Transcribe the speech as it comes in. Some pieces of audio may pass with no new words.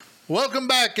Welcome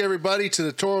back, everybody, to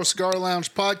the Toro Cigar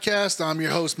Lounge podcast. I'm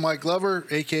your host, Mike Glover,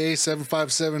 a.k.a.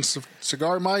 757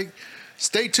 Cigar Mike.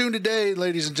 Stay tuned today,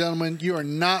 ladies and gentlemen. You are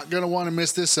not going to want to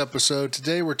miss this episode.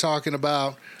 Today, we're talking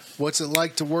about what's it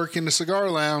like to work in the cigar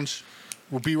lounge.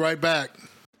 We'll be right back.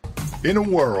 In a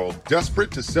world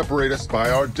desperate to separate us by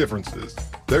our differences,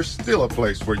 there's still a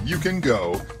place where you can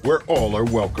go where all are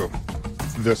welcome.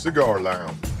 The Cigar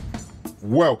Lounge.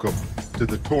 Welcome to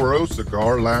the Toro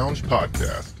Cigar Lounge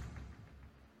podcast.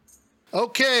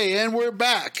 Okay, and we're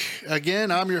back.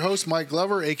 Again, I'm your host, Mike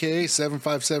Glover, a.k.a.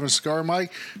 757 Cigar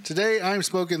Mike. Today, I'm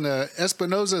smoking the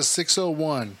Espinosa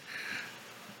 601.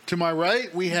 To my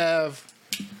right, we have...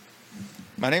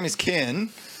 My name is Ken.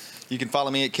 You can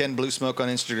follow me at Ken Blue Smoke on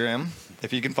Instagram,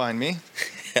 if you can find me.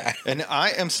 And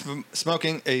I am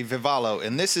smoking a Vivalo,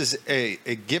 and this is a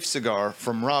gift cigar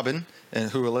from Robin,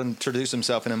 and who will introduce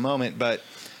himself in a moment, but...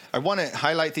 I want to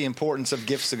highlight the importance of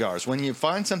gift cigars. When you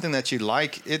find something that you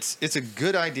like, it's a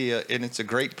good idea and it's a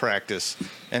great practice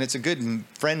and it's a good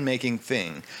friend-making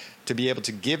thing to be able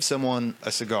to give someone a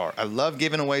cigar. I love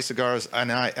giving away cigars,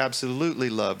 and I absolutely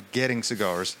love getting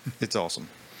cigars. It's awesome.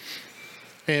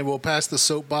 And we'll pass the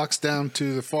soapbox down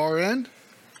to the far end.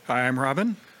 Hi, I'm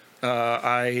Robin.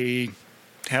 I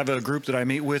have a group that I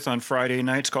meet with on Friday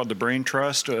nights called the Brain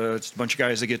Trust. It's a bunch of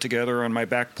guys that get together on my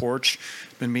back porch.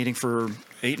 Been meeting for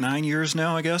 8-9 years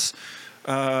now, I guess.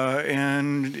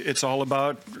 And it's all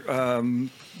about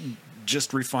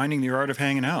just refining the art of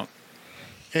hanging out.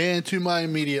 And to my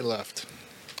immediate left,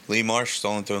 Lee Marsh,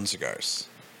 Stolen Throne Cigars.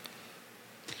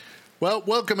 Well,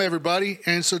 welcome everybody.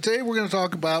 And so today we're going to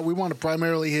talk about, we want to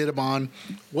primarily hit upon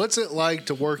what's it like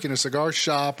to work in a cigar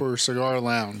shop or cigar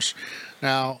lounge.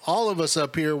 Now, all of us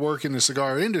up here work in the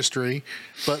cigar industry,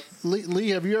 but Lee,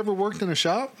 have you ever worked in a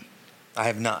shop? I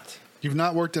have not. You've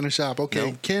not worked in a shop. Okay.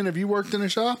 No. Ken, have you worked in a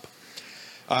shop?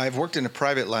 I've worked in a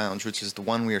private lounge, which is the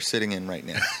one we are sitting in right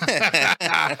now.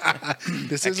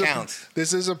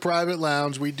 This is a private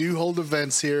lounge. We do hold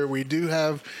events here. We do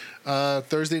have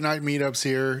Thursday night meetups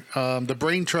here. The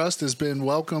Brain Trust has been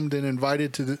welcomed and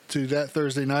invited to that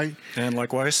Thursday night. And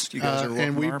likewise, you guys are welcome.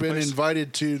 And we've been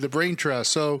invited to the Brain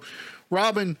Trust. So,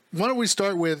 Robin, why don't we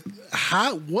start with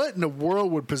what in the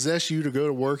world would possess you to go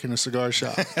to work in a cigar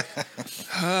shop?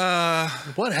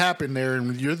 What happened there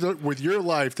with your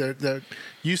life that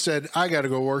you said, I got to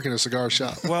go work in a cigar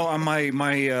shop? Well, on my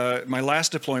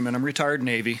last deployment, I'm retired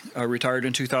Navy. I retired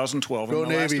in 2012. Go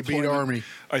Navy, beat Army.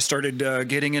 I started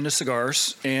getting into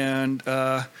cigars, and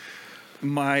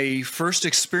my first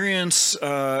experience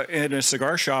in a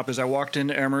cigar shop is I walked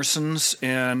into Emerson's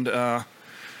and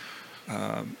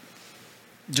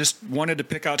just wanted to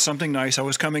pick out something nice. I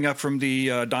was coming up from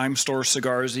the dime store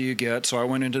cigars that you get, so I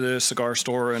went into the cigar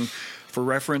store, and for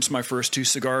reference, my first two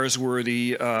cigars were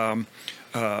the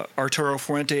Arturo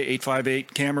Fuente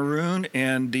 858 Cameroon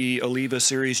and the Oliva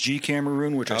Series G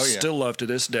Cameroon, which I still love to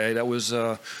this day. That was,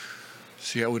 it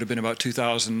would have been about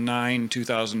 2009,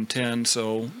 2010,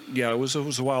 so yeah, it was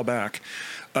a while back.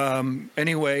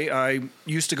 Anyway, I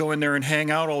used to go in there and hang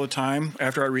out all the time.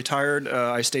 After I retired,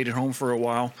 I stayed at home for a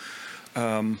while.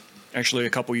 Actually, a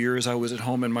couple years I was at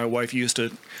home, and my wife used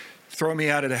to throw me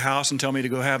out of the house and tell me to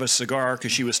go have a cigar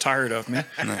because she was tired of me.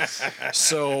 Nice. I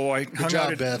So hung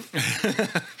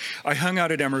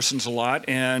out at Emerson's a lot,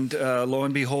 and lo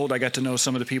and behold, I got to know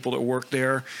some of the people that worked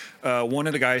there. One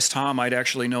of the guys, Tom, I'd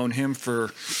actually known him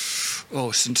for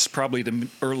since probably the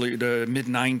mid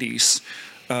 '90s.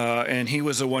 And he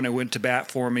was the one that went to bat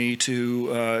for me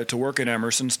to work at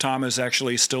Emerson's. Tom is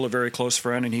actually still a very close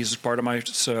friend, and he's part of my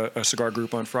cigar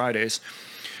group on Fridays.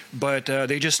 But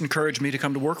they just encouraged me to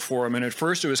come to work for him. And at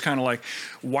first it was kind of like,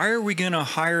 why are we going to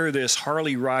hire this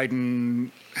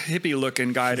Harley-riding,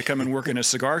 hippie-looking guy to come and work in a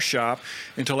cigar shop?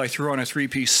 Until I threw on a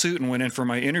three-piece suit and went in for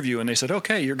my interview, and they said,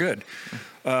 okay, you're good.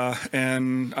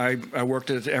 And I worked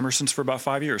at Emerson's for about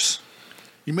 5 years.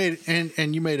 You made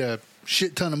and you made a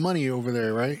shit ton of money over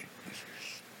there, right?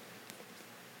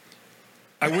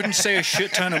 I wouldn't say a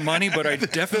shit ton of money, but I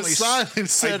definitely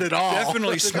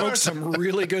definitely smoked some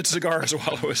really good cigars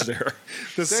while I was there.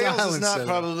 The sales is not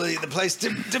probably the place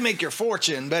to make your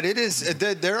fortune, but it is.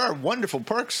 There are wonderful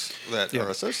perks that are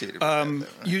associated with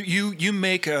that. You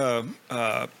make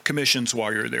commissions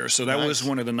while you're there, so that was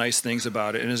one of the nice things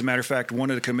about it. And as a matter of fact,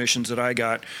 one of the commissions that I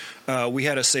got, we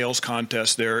had a sales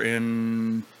contest there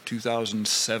in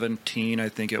 2017, I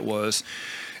think it was.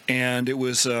 And it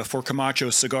was for Camacho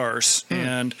cigars.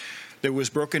 And it was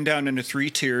broken down into 3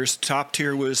 tiers. Top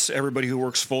tier was everybody who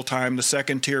works full-time. The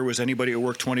second tier was anybody who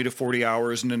worked 20 to 40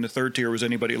 hours. And then the third tier was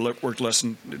anybody who worked less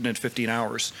than 15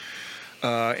 hours.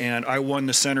 and I won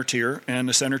the center tier. And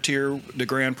the center tier, the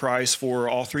grand prize for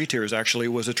all 3 tiers actually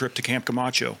was a trip to Camp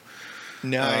Camacho.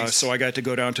 Nice. So I got to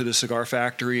go down to the cigar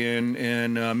factory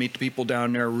and meet the people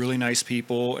down there, really nice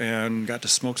people, and got to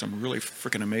smoke some really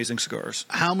freaking amazing cigars.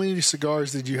 How many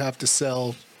cigars did you have to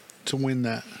sell to win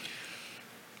that?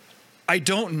 I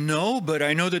don't know, but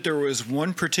I know that there was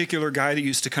one particular guy that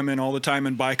used to come in all the time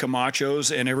and buy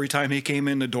Camachos, and every time he came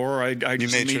in the door, I just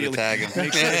made sure to immediately tag him.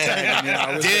 make sure to tag him. Yeah,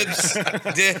 I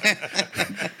was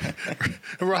Dibs.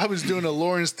 Rob was doing a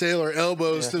Lawrence Taylor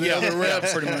elbows to the other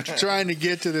reps, pretty much. trying to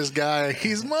get to this guy.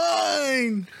 He's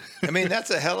mine. I mean, that's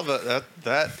a hell of a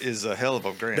that is a hell of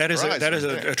a grand That is prize.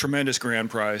 a tremendous grand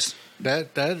prize.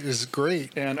 That is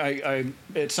great. And I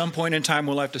at some point in time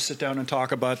we'll have to sit down and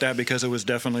talk about that because it was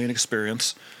definitely an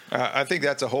experience. I think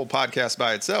that's a whole podcast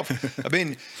by itself. I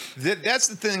mean, that's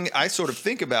the thing I sort of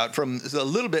think about from a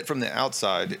little bit from the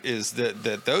outside is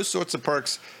that those sorts of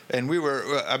perks. And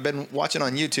I've been watching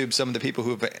on YouTube some of the people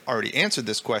who have already answered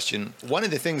this question. One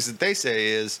of the things that they say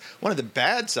is one of the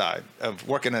bad side of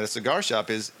working at a cigar shop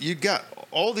is you got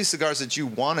all these cigars that you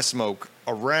want to smoke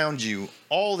around you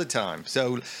all the time.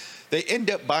 So they end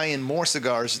up buying more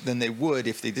cigars than they would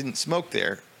if they didn't smoke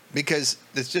there because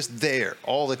it's just there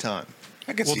all the time.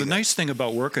 Well, the nice thing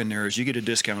about working there is you get a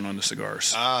discount on the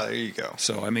cigars. Ah, there you go.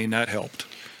 So, I mean, that helped.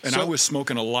 And So- I was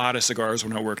smoking a lot of cigars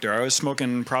when I worked there. I was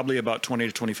smoking probably about 20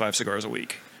 to 25 cigars a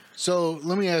week. So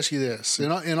let me ask you this: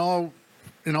 in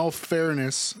all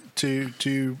fairness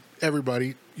to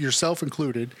everybody, yourself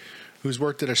included, who's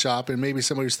worked at a shop, and maybe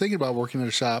somebody who's thinking about working at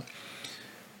a shop,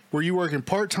 were you working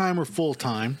part-time or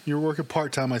full-time? You were working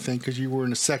part-time, I think, because you were in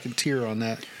the second tier on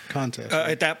that contest. Right?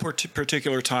 At that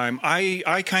particular time,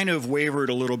 I kind of wavered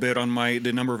a little bit on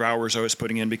the number of hours I was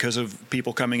putting in because of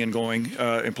people coming and going,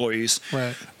 employees.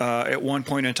 Right. At one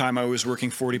point in time, I was working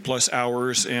 40-plus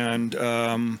hours, and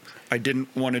I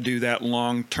didn't want to do that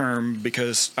long term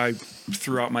because I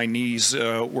threw out my knees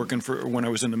working when I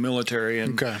was in the military,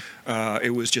 and Okay.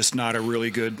 It was just not a really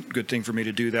good thing for me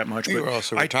to do that much. You were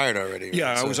also retired already. Right?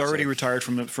 Yeah, I So was it's already like- retired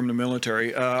from the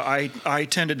military. I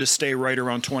tended to stay right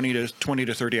around 20 to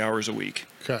 30 hours a week.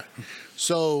 Okay.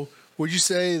 So would you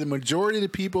say the majority of the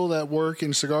people that work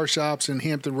in cigar shops in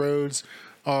Hampton Roads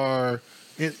are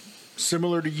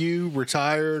similar to you,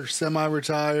 retired,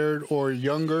 semi-retired, or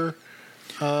younger?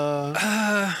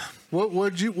 How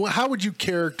would you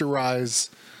characterize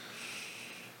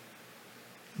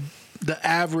the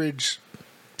average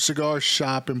cigar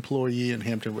shop employee in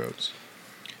Hampton Roads?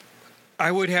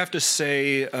 I would have to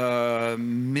say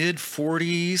mid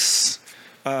 40s.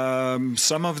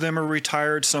 Some of them are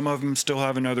retired. Some of them still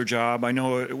have another job. I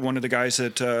know one of the guys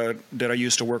that I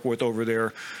used to work with over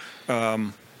there,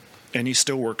 and he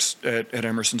still works at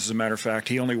Emerson's, as a matter of fact.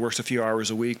 He only works a few hours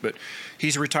a week, but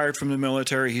he's retired from the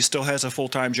military. He still has a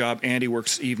full-time job, and he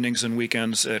works evenings and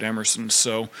weekends at Emerson's.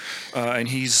 So, and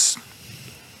he's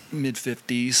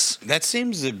mid-50s. That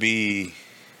seems to be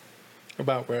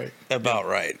About right.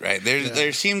 right.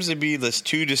 There seems to be this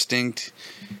two distinct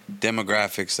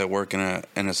demographics that work in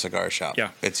a cigar shop. Yeah.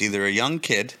 It's either a young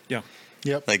kid, Yeah.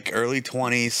 Yep. like early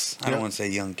 20s. I Yep. don't want to say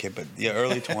young kid, but yeah,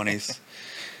 early 20s.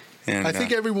 And I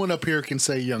think everyone up here can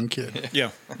say young kid. Yeah.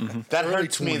 that early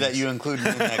hurts me 20s. that you include me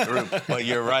in that group, but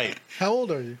you're right. How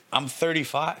old are you? I'm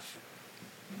 35.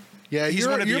 Yeah, He's you're,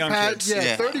 one of the you're young Pat, kids. Yeah,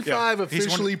 Yeah. 35 Yeah. He's one-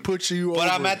 officially puts you But over.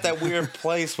 I'm at that weird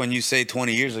place when you say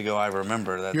 20 years ago, I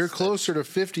remember that. You're closer to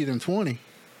 50 than 20.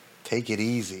 Take it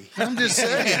easy. I'm just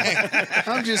saying.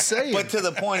 I'm just saying. But to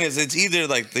the point is, it's either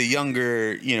like the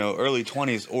younger, early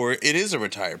 20s, or it is a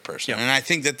retired person. Yeah. And I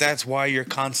think that that's why you're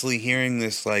constantly hearing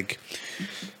this like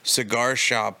cigar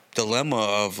shop dilemma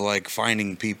of like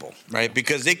finding people, right?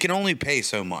 Because they can only pay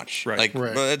so much. Right. Like,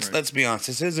 Right. let's be honest.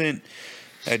 This isn't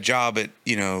a job at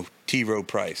T row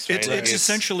price. Right? It's, Like, it's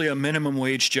essentially a minimum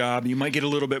wage job. You might get a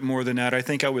little bit more than that. I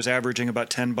think I was averaging about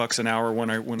 $10 an hour when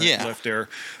I Yeah. left there.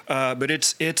 But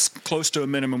it's close to a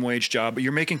minimum wage job. But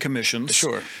you're making commissions.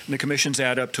 Sure. And the commissions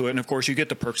add up to it, and of course you get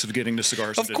the perks of getting the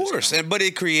cigars. Of at a course, discount. but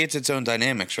it creates its own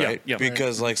dynamics, Yeah, right? yeah.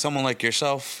 Because like someone like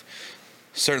yourself,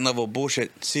 certain level of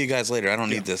bullshit. See you guys later. I don't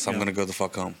need this. I'm yeah. gonna go the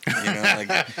fuck home.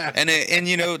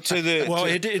 Well,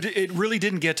 it really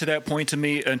didn't get to that point to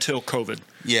me until COVID.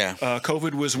 Yeah.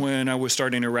 COVID was when I was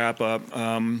starting to wrap up.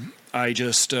 I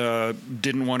just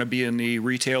didn't want to be in the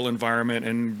retail environment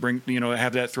and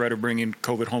have that threat of bringing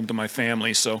COVID home to my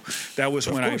family. So that was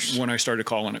when I started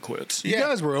calling it quits. you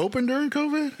guys were open during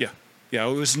COVID? Yeah.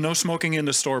 It was no smoking in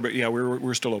the store, but yeah,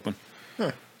 we're still open.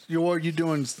 Huh. Are you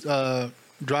doing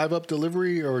drive-up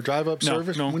delivery or drive-up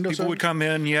service? No. Window People service? would come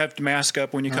in. You have to mask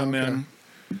up when you come okay. in.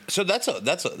 So that's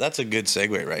a good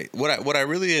segue, right? What I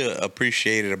really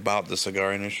appreciated about the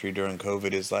cigar industry during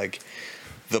COVID is like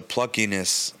the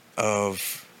pluckiness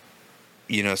of,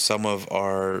 you know, some of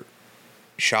our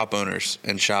shop owners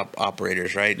and shop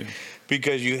operators, right? Yeah.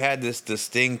 Because you had this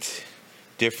distinct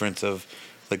difference of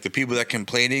like the people that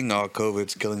complaining, oh,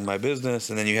 COVID's killing my business,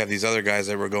 and then you have these other guys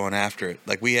that were going after it.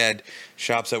 Like we had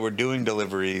shops that were doing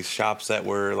deliveries, shops that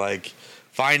were like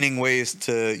finding ways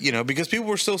to, you know, because people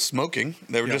were still smoking.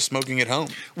 They were just smoking at home.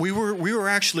 We were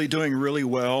actually doing really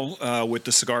well with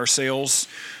the cigar sales.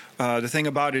 The thing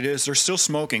about it is they're still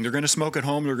smoking. They're going to smoke at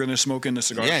home. They're going to smoke in the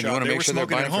cigar shop. Yeah, you want to make sure they're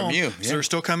buying from you. So they're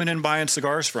still coming in buying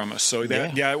cigars from us. So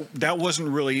that wasn't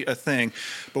really a thing.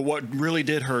 But what really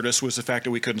did hurt us was the fact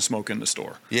that we couldn't smoke in the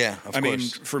store. Yeah, of course. I mean,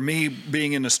 for me,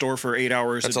 being in the store for 8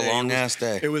 hours That's a day. That's a long-ass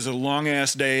day. It was a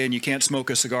long-ass day, and you can't smoke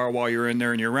a cigar while you're in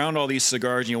there, and you're around all these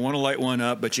cigars, and you want to light one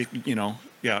up, but you know,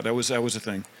 that was a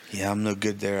thing. Yeah, I'm no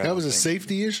good there. That was a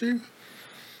safety issue?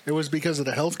 It was because of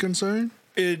the health concern?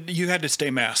 You had to stay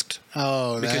masked.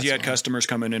 Oh, because you had customers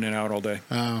coming in and out all day.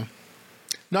 Oh.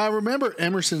 Now, I remember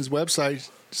Emerson's website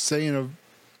saying a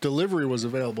delivery was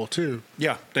available, too.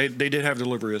 Yeah, they did have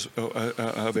delivery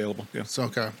available. Yeah. It's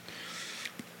okay.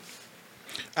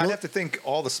 I'd have to think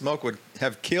all the smoke would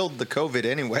have killed the COVID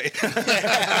anyway.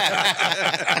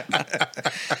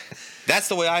 That's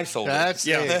the way I sold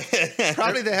it.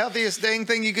 Probably the healthiest dang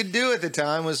thing you could do at the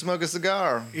time was smoke a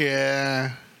cigar.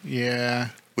 Yeah.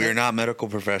 We are not medical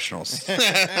professionals.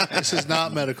 This is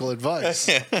not medical advice.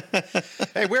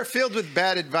 Hey, we're filled with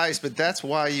bad advice, but that's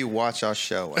why you watch our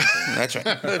show. That's right.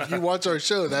 If you watch our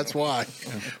show, that's why.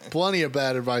 Plenty of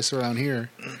bad advice around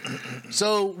here.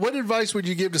 So what advice would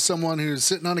you give to someone who's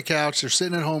sitting on a couch, they're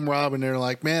sitting at home, Rob, and they're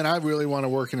like, man, I really want to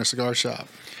work in a cigar shop?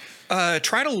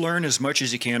 Try to learn as much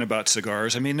as you can about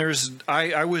cigars. I mean,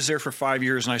 I was there for 5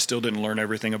 years and I still didn't learn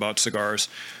everything about cigars.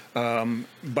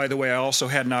 By the way, I also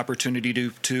had an opportunity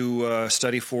to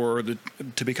study to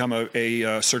become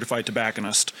a certified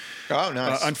tobacconist. Oh,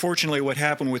 nice. Unfortunately, what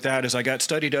happened with that is I got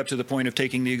studied up to the point of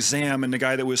taking the exam, and the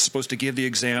guy that was supposed to give the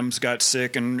exams got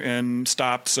sick and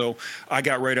stopped. So I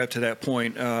got right up to that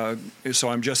point. So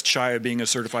I'm just shy of being a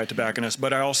certified tobacconist.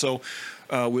 But I also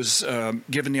was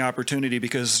given the opportunity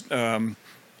because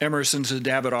Emerson's a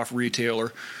Davidoff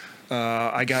retailer.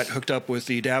 I got hooked up with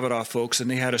the Davidoff folks,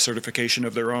 and they had a certification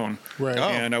of their own. Right. Oh.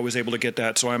 And I was able to get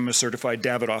that, so I'm a certified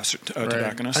Davidoff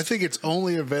tobacconist. I think it's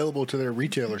only available to their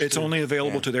retailers. It's only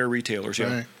available to their retailers,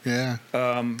 yeah. Right. Yeah.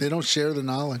 They don't share the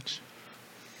knowledge.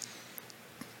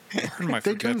 Pardon my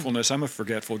forgetfulness. I'm a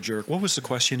forgetful jerk. What was the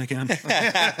question again?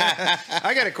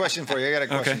 I got a question for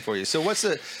you. So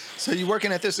you're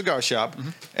working at this cigar shop,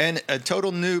 and a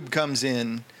total noob comes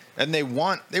in, and they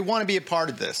want to be a part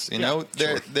of this. You know,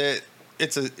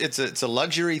 it's a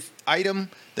luxury item.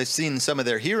 They've seen some of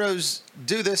their heroes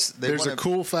do this. There's a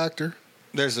cool factor.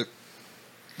 There's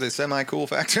the semi-cool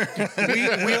factor.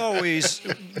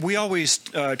 we always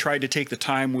tried to take the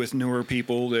time with newer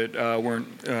people that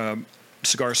weren't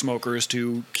cigar smokers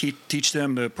to teach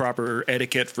them the proper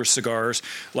etiquette for cigars,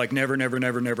 like never,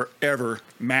 ever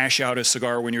mash out a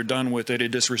cigar when you're done with it.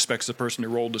 It disrespects the person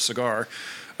who rolled the cigar,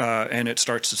 and it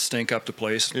starts to stink up the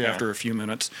place after a few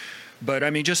minutes. But, I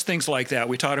mean, just things like that.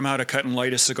 We taught them how to cut and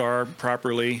light a cigar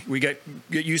properly. We get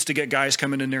used to get guys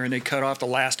coming in there, and they cut off the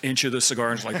last inch of the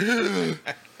cigar, and it's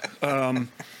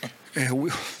like...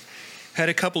 we had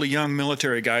a couple of young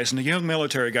military guys, and the young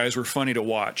military guys were funny to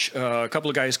watch. A couple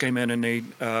of guys came in, and they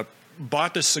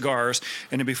bought the cigars,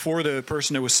 and then before the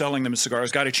person that was selling them the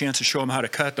cigars got a chance to show them how to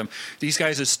cut them, these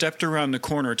guys had stepped around the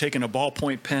corner, taken a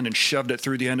ballpoint pen, and shoved it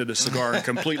through the end of the cigar and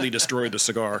completely destroyed the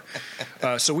cigar.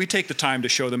 So we take the time to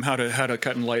show them how to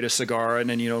cut and light a cigar, and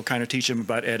then, kind of teach them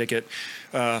about etiquette.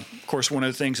 Of course, one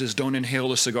of the things is don't inhale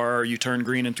the cigar, or you turn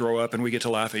green and throw up, and we get to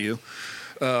laugh at you.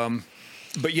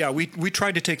 But yeah, we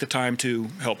tried to take the time to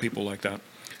help people like that.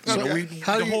 So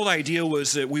the whole idea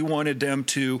was that we wanted them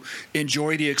to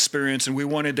enjoy the experience, and we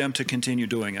wanted them to continue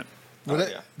doing it. Well,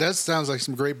 that sounds like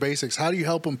some great basics. How do you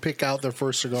help them pick out their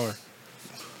first cigar?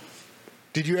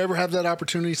 Did you ever have that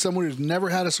opportunity? Someone who's never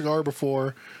had a cigar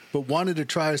before but wanted to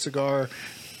try a cigar,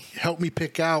 help me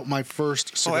pick out my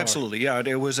first cigar. Oh, absolutely. Yeah,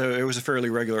 it was a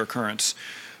fairly regular occurrence.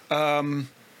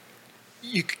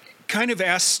 You kind of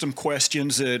ask some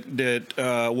questions that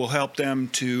will help them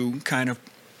to kind of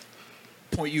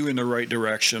point you in the right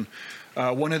direction.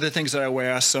 One of the things that I would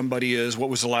ask somebody is, what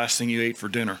was the last thing you ate for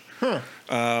dinner? What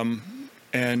the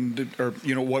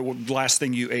last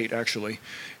thing you ate, actually.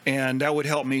 And that would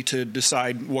help me to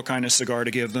decide what kind of cigar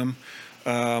to give them.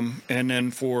 And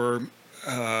then for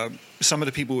some of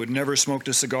the people who had never smoked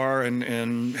a cigar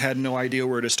and had no idea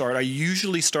where to start, I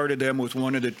usually started them with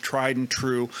one of the tried and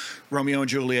true Romeo and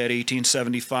Juliet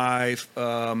 1875,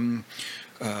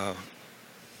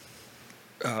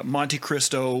 Monte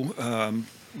Cristo,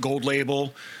 Gold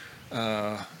Label.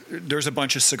 There's a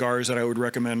bunch of cigars that I would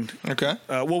recommend. Okay.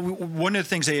 One of the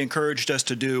things they encouraged us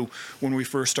to do when we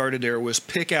first started there was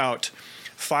pick out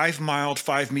 5 mild,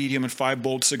 5 medium, and 5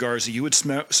 bold cigars that you would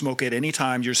smoke at any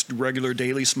time, just regular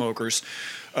daily smokers.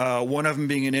 One of them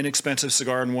being an inexpensive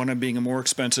cigar and one of them being a more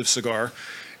expensive cigar.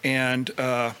 And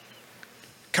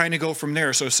kind of go from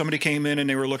there. So if somebody came in and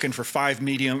they were looking for 5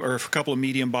 medium or a couple of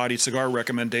medium-bodied cigar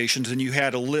recommendations, and you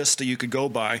had a list that you could go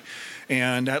by,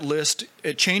 and that list,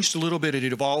 it changed a little bit. It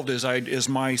evolved as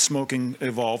my smoking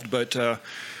evolved, but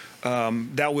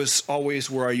that was always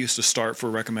where I used to start for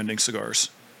recommending cigars.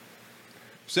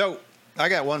 So I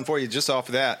got one for you just off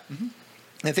of that. Mm-hmm.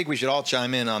 I think we should all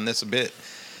chime in on this a bit,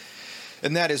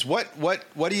 and that is what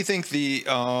do you think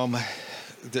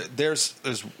there's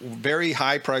very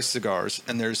high priced cigars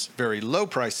and there's very low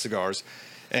priced cigars,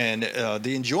 and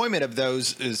the enjoyment of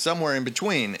those is somewhere in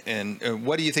between. And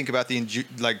what do you think about did you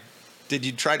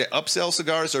try to upsell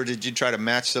cigars, or did you try to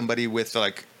match somebody with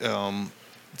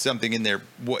something in there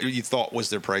what you thought was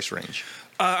their price range?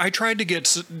 I tried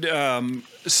to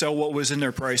sell what was in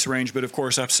their price range, but of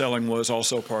course upselling was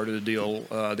also part of the deal.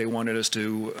 They wanted us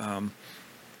to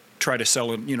try to sell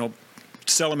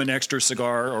them an extra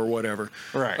cigar or whatever.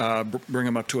 Right. Bring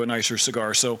them up to a nicer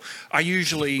cigar. So I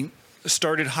usually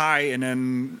started high and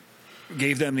then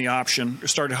gave them the option.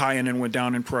 Started high and then went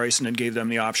down in price and then gave them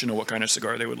the option of what kind of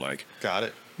cigar they would like. Got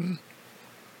it.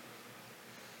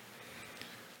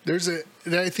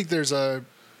 I think there's a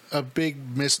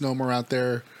big misnomer out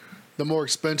there. The more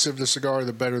expensive the cigar,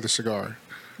 the better the cigar.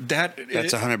 That's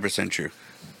 100% true.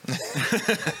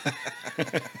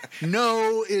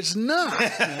 No, it's not.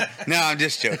 No, I'm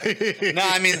just joking. No,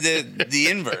 I mean the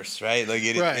inverse, right? Like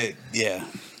Right. yeah.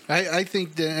 I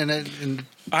think that, and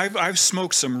I've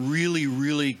smoked some really,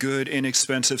 really good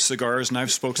inexpensive cigars, and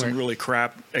I've smoked some really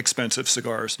crap expensive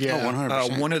cigars. Yeah. Oh,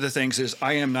 100%. One of the things is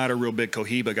I am not a real big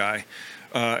Cohiba guy.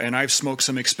 And I've smoked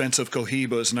some expensive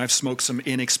Cohibas, and I've smoked some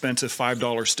inexpensive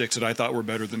 $5 sticks that I thought were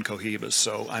better than Cohibas.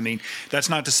 So, I mean, that's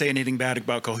not to say anything bad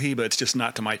about Cohiba. It's just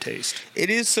not to my taste. It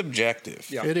is subjective.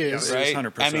 Yeah, It is. Right?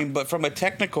 100%. I mean, but from a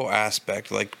technical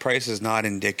aspect, like price is not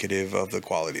indicative of the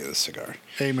quality of the cigar.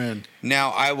 amen. Now,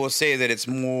 I will say that it's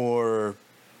more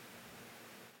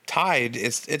tied.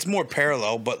 It's more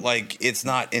parallel, but like it's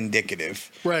not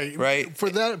indicative. Right. Right. For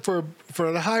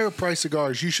the higher price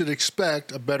cigars, you should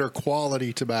expect a better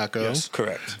quality tobacco. Yes.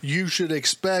 Correct. You should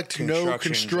expect no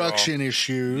construction draw.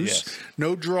 issues, Yes.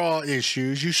 no draw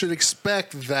issues. You should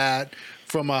expect that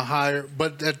from a higher,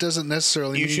 but that doesn't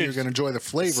necessarily mean you're going to enjoy the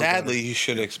flavor. Sadly, you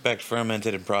should expect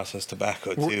fermented and processed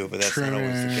tobacco too, but that's not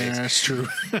always the case. That's true.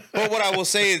 But what I will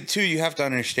say too, you have to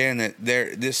understand that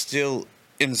this still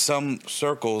in some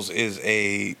circles is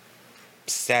a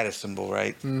status symbol,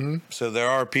 right? Mm-hmm. So there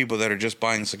are people that are just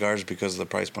buying cigars because of the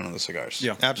price point of the cigars.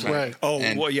 Yeah, Absolutely. Right. Oh,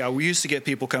 And- well, yeah. We used to get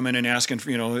people come in and asking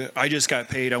for, I just got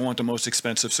paid. I want the most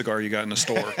expensive cigar you got in the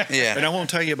store. Yeah. And I won't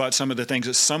tell you about some of the things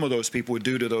that some of those people would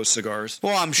do to those cigars.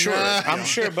 Well, I'm sure,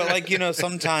 but like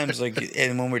sometimes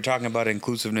and when we're talking about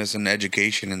inclusiveness and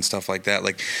education and stuff like that,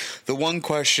 like the one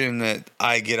question that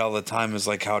I get all the time is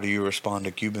like, how do you respond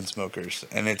to Cuban smokers?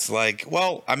 And it's like,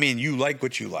 well, I mean, you like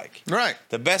what you like, Right.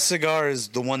 The best cigar is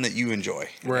the one that you enjoy,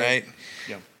 right?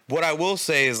 Yeah. What I will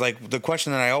say is like the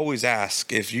question that I always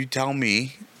ask: if you tell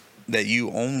me that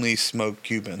you only smoke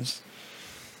Cubans,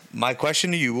 my question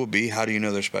to you will be, how do you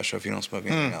know they're special if you don't smoke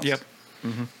anything else? Yep.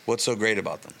 What's so great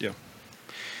about them? Yeah.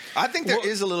 I think there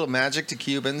is a little magic to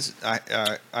Cubans.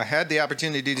 I had the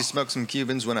opportunity to smoke some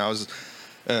Cubans when I was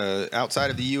outside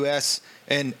of the U.S.,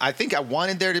 and I think I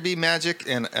wanted there to be magic,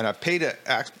 and I paid an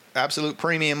absolute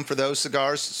premium for those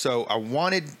cigars. So I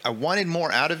wanted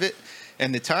more out of it.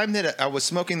 And the time that I was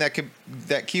smoking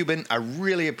that Cuban, I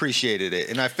really appreciated it,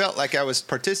 and I felt like I was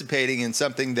participating in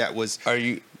something that was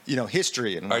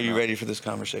history. And Are you ready for this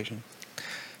conversation?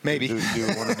 Maybe. Do you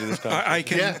want to do this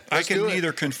conversation? Let's do it.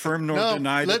 neither confirm nor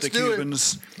deny that let's the do it.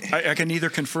 Cubans. I can neither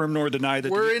confirm nor deny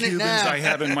that We're the in it Cubans now. I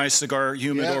have in my cigar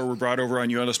humidor were brought over on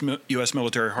U.S.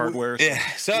 military hardware. Yeah.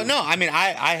 So no, I mean,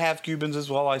 I have Cubans as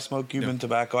well. I smoke Cuban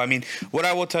tobacco. I mean, what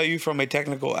I will tell you from a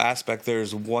technical aspect,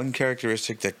 there's one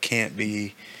characteristic that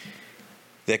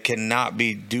cannot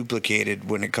be duplicated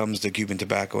when it comes to Cuban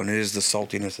tobacco, and it is the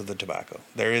saltiness of the tobacco.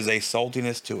 There is a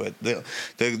saltiness to it.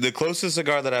 The closest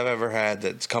cigar that I've ever had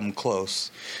that's come close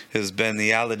has been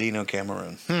the Aladino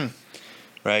Cameroon.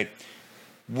 Right?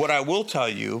 What I will tell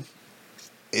you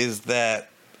is that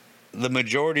the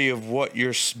majority of what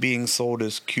you're being sold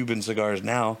as Cuban cigars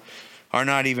now are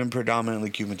not even predominantly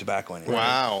Cuban tobacco anymore.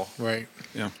 Wow. Right.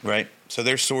 Yeah. Right? So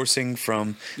they're sourcing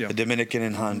from the Dominican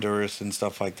and Honduras and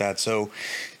stuff like that. So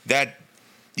that,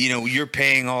 you're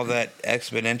paying all that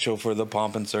exponential for the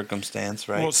pomp and circumstance,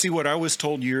 right? Well, see, what I was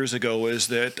told years ago is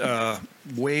that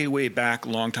way back, a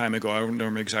long time ago, I don't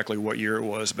remember exactly what year it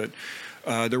was, but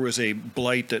there was a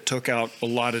blight that took out a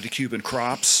lot of the Cuban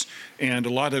crops, and a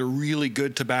lot of the really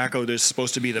good tobacco that's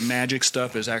supposed to be the magic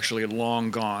stuff is actually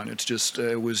long gone.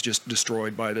 It was just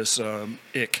destroyed by this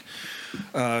ick.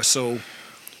 So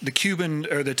the Cuban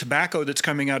or the tobacco that's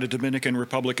coming out of Dominican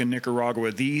Republic and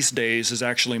Nicaragua these days is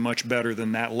actually much better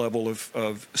than that level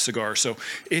of cigar. So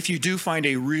if you do find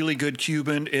a really good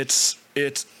Cuban, it's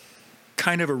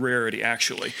kind of a rarity,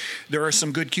 actually. There are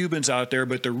some good Cubans out there,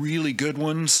 but the really good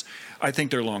ones, I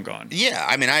think they're long gone. Yeah,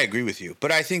 I mean, I agree with you.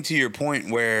 But I think to your point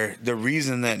where the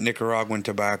reason that Nicaraguan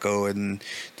tobacco and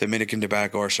Dominican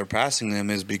tobacco are surpassing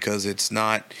them is because it's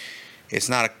not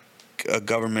a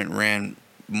government-ran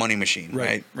money machine,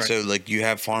 right? So, like, you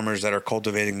have farmers that are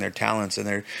cultivating their talents, and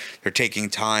they're taking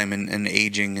time and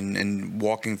aging and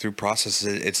walking through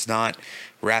processes. It's not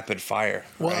rapid fire.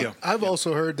 Well, right? I've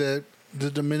also heard that the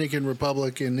Dominican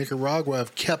Republic and Nicaragua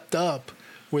have kept up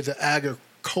with the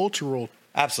agricultural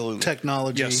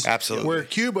technology. Yes, absolutely. Where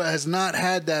Cuba has not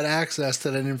had that access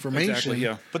to that information. Exactly,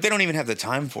 yeah. But they don't even have the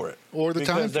time for it. Or the time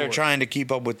for it. Because they're trying to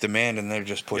keep up with demand, and they're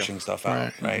just pushing stuff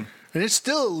out, right? And it's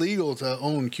still illegal to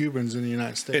own Cubans in the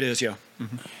United States. It is, yeah.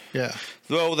 Mm-hmm. Yeah.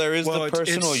 Well, there is the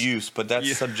personal it's use, but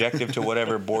that's subjective to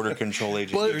whatever border control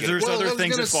agency. There's other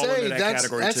things that fall into that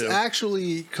category, that's too. That's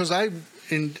actually, because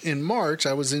in March,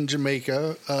 I was in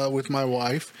Jamaica with my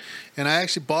wife, and I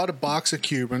actually bought a box of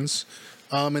Cubans,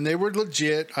 and they were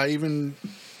legit. I even,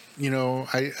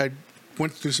 I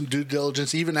went through some due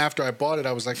diligence. Even after I bought it,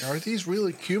 I was like, are these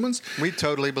really Cubans? We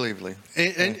totally believe you.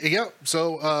 And yeah,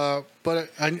 so, but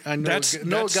I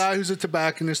know a guy who's a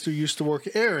tobacconist who used to work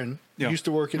at Aaron. Used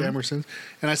to work at Emerson's,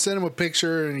 and I sent him a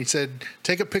picture, and he said,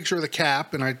 "Take a picture of the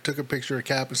cap." And I took a picture of the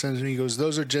cap and sent it to him. He goes,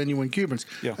 "Those are genuine Cubans."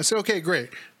 Yeah. I said, "Okay, great.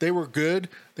 They were good.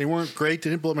 They weren't great.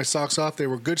 They didn't blow my socks off. They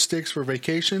were good sticks for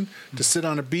vacation to sit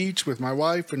on a beach with my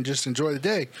wife and just enjoy the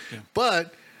day." Yeah.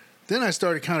 But then I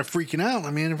started kind of freaking out.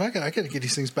 I mean, I got to get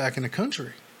these things back in the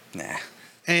country. Nah.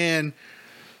 And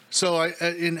so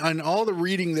in all the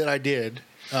reading that I did,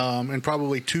 and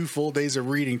probably 2 full days of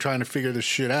reading trying to figure this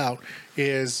shit out,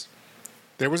 is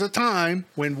there was a time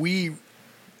when we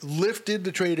lifted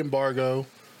the trade embargo.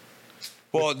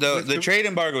 Well, the trade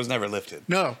embargo was never lifted.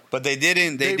 No, but they did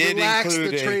relaxed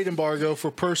include the trade embargo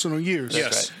for personal use.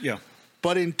 Yes, right. Yeah.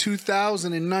 But in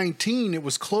 2019, it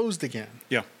was closed again.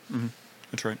 Yeah,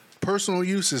 that's right. Personal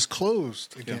use is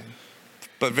closed again. Yeah.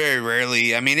 But very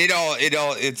rarely. I mean,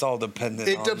 it's all dependent.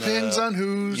 It depends on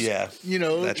who's, as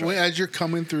you're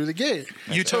coming through the gate.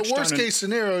 So worst case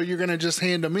scenario, you're going to just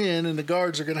hand them in, and the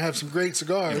guards are going to have some great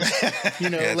cigars.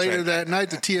 Later that night,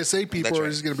 the TSA people are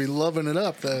just going to be loving it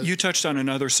up. You touched on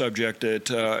another subject that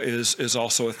is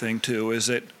also a thing too. Is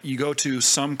that you go to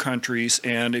some countries,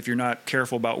 and if you're not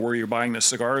careful about where you're buying the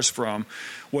cigars from,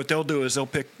 what they'll do is they'll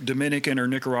pick Dominican or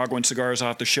Nicaraguan cigars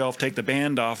off the shelf, take the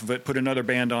band off of it, put another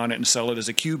band on it, and sell it as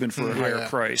a Cuban for a higher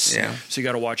price. Yeah. So you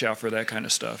got to watch out for that kind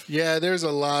of stuff. Yeah, there's a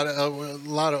lot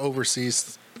of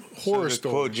overseas horror stories. To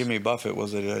quote Jimmy Buffett,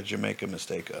 was it a Jamaica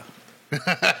mistake?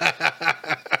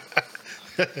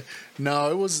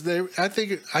 No, it was there. I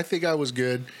think I was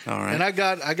good. All right. And I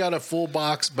got a full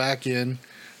box back in.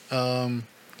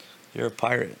 You're a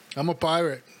pirate. I'm a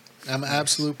pirate. I'm an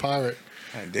absolute pirate.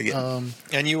 I dig it.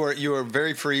 And you were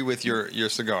very free with your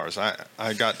cigars.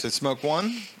 I got to smoke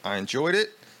one. I enjoyed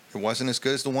it. It wasn't as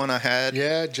good as the one I had.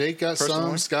 Yeah, Jake got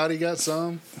some. Scotty got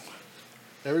some.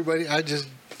 Everybody, I just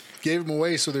gave them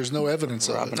away, so there's no evidence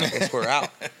of it. I guess we're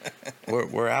out.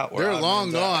 We're out. They're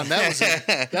long gone. That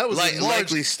was in March.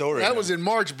 Likely story. That was in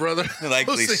March, brother.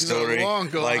 Likely story. Long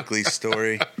gone. Likely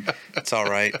story. It's all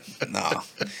right. No.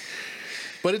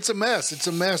 But it's a mess. It's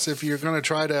a mess if you're going to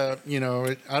try to,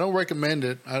 I don't recommend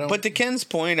it. I don't. But to Ken's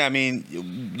point, I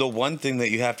mean, the one thing that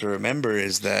you have to remember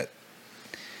is that,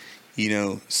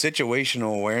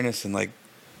 situational awareness and like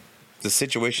the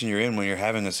situation you're in when you're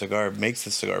having a cigar makes the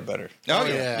cigar better. Oh,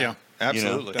 yeah.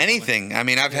 Absolutely. Anything. I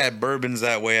mean, I've had bourbons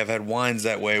that way. I've had wines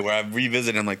that way where I've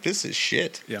revisited. I'm like, this is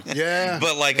shit. Yeah. Yeah.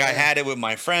 But I had it with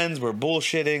my friends. We're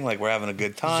bullshitting. Like, we're having a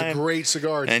good time. It was a great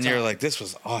cigar. And you're like, this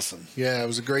was awesome. Yeah, it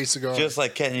was a great cigar. Just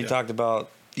like Ken, you talked about,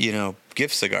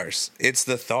 gift cigars. It's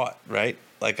the thought, right?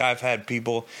 Like, I've had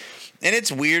people, and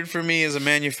it's weird for me as a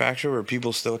manufacturer where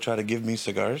people still try to give me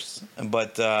cigars.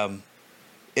 But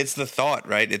it's the thought,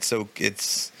 right? It's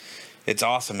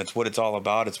awesome. It's what it's all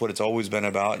about. It's what it's always been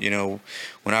about. You know,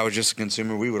 when I was just a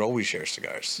consumer, we would always share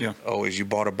cigars. Yeah. Always. You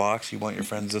bought a box, you want your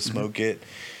friends to smoke it.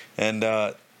 And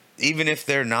even if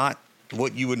they're not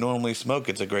what you would normally smoke,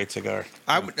 it's a great cigar.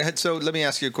 So let me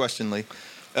ask you a question, Lee.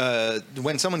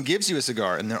 When someone gives you a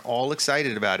cigar and they're all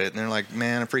excited about it and they're like,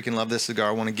 man, I freaking love this cigar.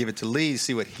 I want to give it to Lee,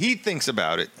 see what he thinks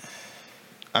about it.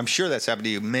 I'm sure that's happened to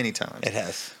you many times. It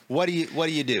has. What do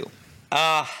you do?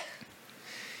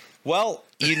 Well,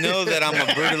 you know that I'm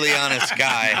a brutally honest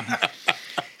guy.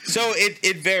 So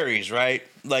it varies, right?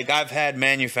 Like, I've had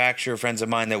manufacturer friends of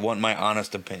mine that want my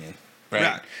honest opinion,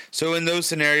 right? So in those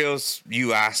scenarios,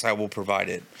 you ask, I will provide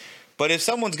it. But if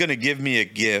someone's going to give me a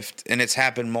gift, and it's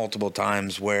happened multiple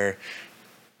times where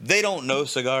they don't know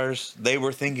cigars, they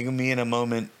were thinking of me in a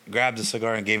moment, grabbed a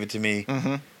cigar and gave it to me,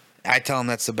 I tell them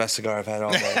that's the best cigar I've had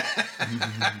all day.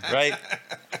 Right?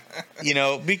 You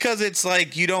know, because it's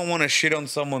like you don't want to shit on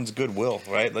someone's goodwill,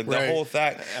 right? Like the whole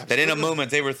fact that in a moment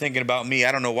they were thinking about me,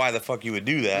 I don't know why the fuck you would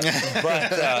do that,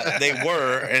 but they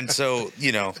were, and so,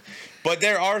 you know. But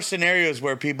there are scenarios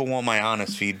where people want my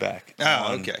honest feedback.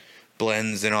 Oh, okay.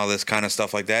 Blends and all this kind of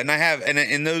stuff like that. And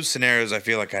in those scenarios, I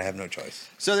feel like I have no choice.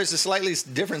 So there's a slightly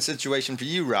different situation for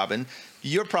you, Robin.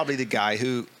 You're probably the guy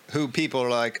who people are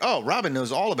like, oh, Robin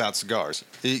knows all about cigars.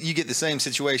 You get the same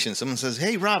situation. Someone says,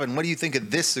 hey, Robin, what do you think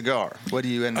of this cigar? What do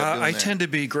you end up doing I there? tend to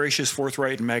be gracious,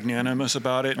 forthright, and magnanimous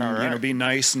about it, and you know, be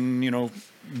nice and, you know,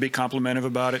 be complimentive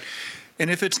about it.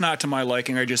 And if it's not to my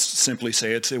liking, I just simply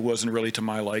say it wasn't really to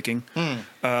my liking.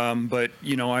 But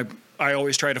you know, I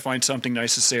always try to find something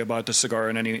nice to say about the cigar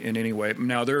in any way.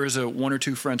 Now, there is one or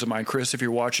two friends of mine, Chris, if you're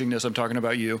watching this, I'm talking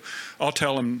about you. I'll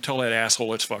tell that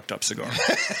asshole it's fucked up cigar.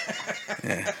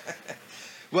 Yeah.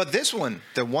 Well, this one,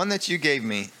 the one that you gave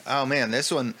me, oh man,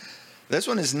 this one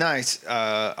is nice.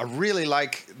 I really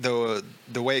like the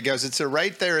way it goes. It's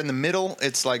right there in the middle.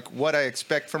 It's like what I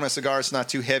expect from a cigar. It's not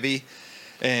too heavy,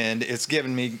 and it's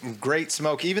giving me great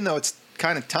smoke, even though it's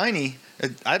kind of tiny.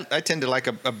 I tend to like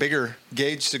a bigger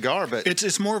gauge cigar, but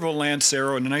it's more of a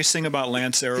Lancero, and the nice thing about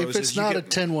Lanceros If it's not a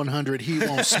 10-100, he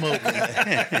won't smoke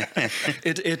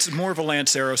it. It's more of a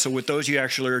Lancero, so with those you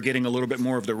actually are getting a little bit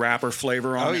more of the wrapper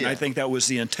flavor on it. And I think that was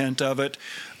the intent of it.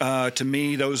 To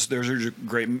me, those are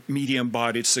great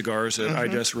medium-bodied cigars that I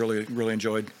just really, really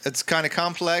enjoyed. it's kind of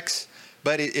complex.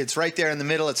 But it's right there in the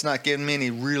middle. It's not giving me any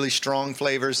really strong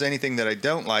flavors, anything that I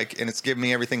don't like, and it's giving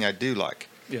me everything I do like.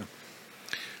 Yeah.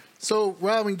 So,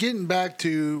 Robin, getting back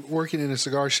to working in a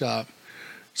cigar shop.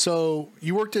 So,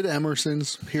 you worked at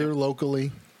Emerson's here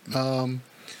locally.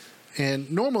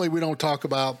 And normally we don't talk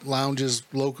about lounges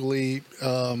locally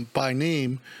by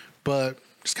name, but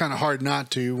it's kind of hard not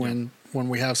to when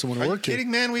we have someone to Are you work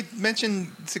kidding, man? We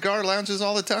mention cigar lounges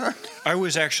all the time. I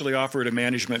was actually offered a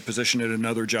management position at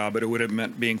another job, but it would have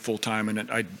meant being full-time, and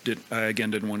I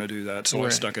again didn't want to do that, so I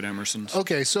stuck at Emerson's.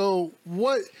 Okay, so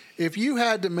what if you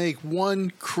had to make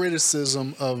one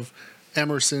criticism of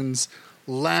Emerson's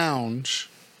lounge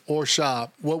or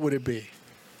shop, what would it be?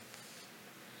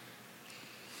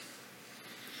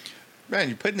 Man,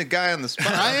 you're putting the guy on the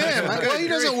spot. I am. Well, he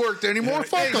doesn't work there anymore.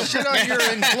 Fuck him. Shit on your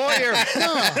employer.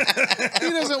 No, he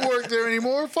doesn't work there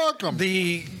anymore. Fuck him.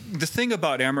 The thing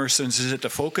about Emerson's is that the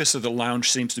focus of the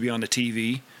lounge seems to be on the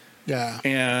TV. Yeah.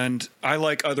 And I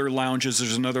like other lounges.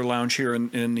 There's another lounge here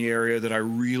in the area that I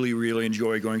really, really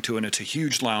enjoy going to, and it's a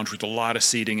huge lounge with a lot of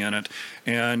seating in it.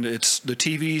 And it's the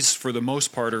TVs, for the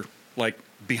most part, are like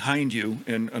behind you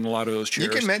in a lot of those chairs.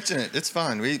 You can mention it. It's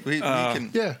fine. We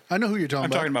can. Yeah, I know who you're talking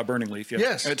I'm about. talking about Burning Leaf. Yeah.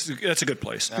 Yes. That's a good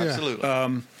place.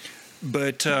 Absolutely.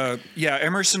 But yeah,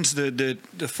 Emerson's the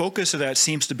focus of that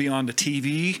seems to be on the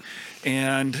TV,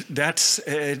 and that's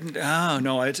no.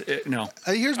 No.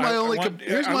 Here's my only.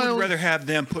 I would rather have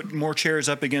them put more chairs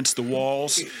up against the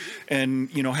walls, and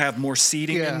have more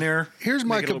seating in there. Here's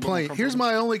my Make it a little bit more complaint. Here's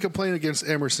my only complaint against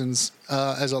Emerson's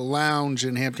as a lounge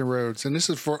in Hampton Roads, and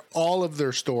this is for all of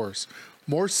their stores.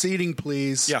 More seating,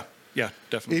 please. Yeah,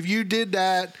 definitely. If you did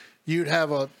that, you'd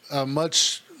have a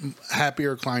much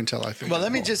happier clientele, I think. Well,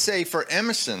 let me just say, for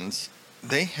Emerson's,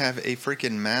 they have a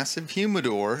freaking massive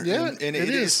humidor. Yeah, and it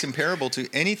is comparable to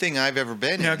anything I've ever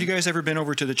been in. Now, have you guys ever been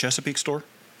over to the Chesapeake store?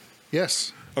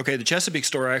 Yes. Okay, the Chesapeake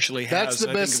store actually has... That's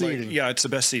the best seating. Yeah, it's the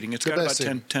best seating. It's got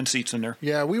about 10 seats in there.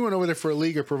 Yeah, we went over there for a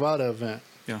Liga Privada event.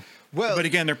 Yeah. Well, but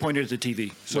again, they're pointed at the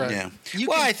TV. So. Right. Yeah.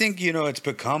 I think, it's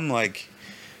become like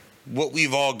what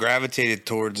we've all gravitated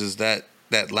towards is that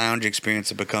lounge experience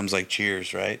that becomes like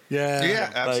Cheers, right? Yeah.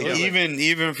 Yeah, absolutely. Like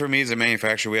even for me as a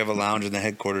manufacturer, we have a lounge in the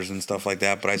headquarters and stuff like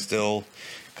that, but I still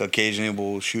occasionally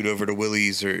we'll shoot over to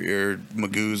Willie's or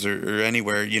Magoo's or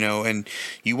anywhere, you know, and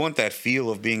you want that feel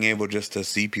of being able just to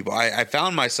see people. I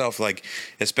found myself, like,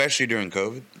 especially during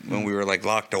COVID, when we were, like,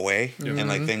 locked away and,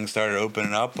 like, things started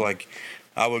opening up, like,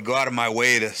 I would go out of my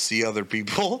way to see other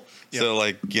people. Yep. So,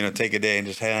 like, you know, take a day and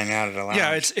just hang out at a lounge.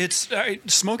 Yeah, it's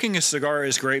smoking a cigar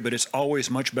is great, but it's always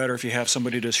much better if you have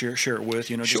somebody to share it with.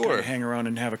 You know, just kind of hang around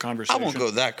and have a conversation. I won't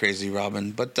go that crazy,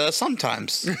 Robin, but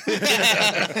sometimes,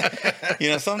 you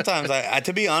know, sometimes I,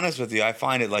 to be honest with you, I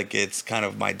find it like it's kind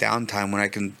of my downtime when I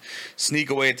can sneak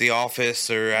away at the office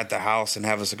or at the house and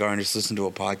have a cigar and just listen to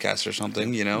a podcast or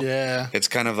something. You know, yeah, it's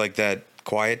kind of like that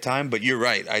quiet time. But you're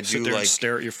right, I Sit do there like and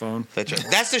stare at your phone.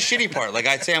 That's the shitty part. Like,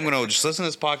 I'd say I'm gonna just listen to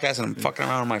this podcast and I'm fucking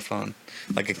around on my phone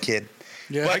like a kid.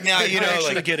 Yeah. But now, you know, I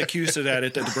actually like, get accused of that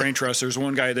at the Brain Trust. There's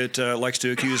one guy that likes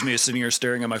to accuse me of sitting here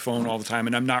staring at my phone all the time,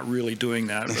 and I'm not really doing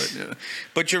that. But,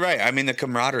 but you're right. I mean, the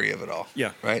camaraderie of it all.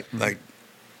 Yeah. Right? Mm-hmm. Like,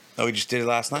 we just did it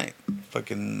last night.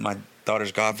 Fucking my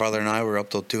daughter's godfather and I were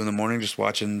up till 2 a.m. just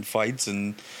watching fights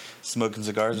and smoking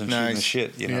cigars and shooting the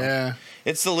shit, you know? Yeah.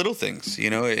 It's the little things,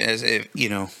 you know, as if, you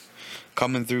know,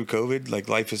 coming through COVID, like,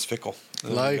 life is fickle.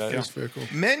 Life is fickle.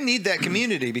 Men need that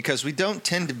community because we don't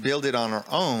tend to build it on our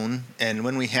own. And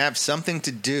when we have something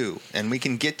to do and we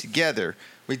can get together,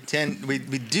 we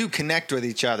do connect with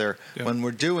each other when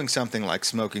we're doing something like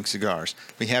smoking cigars.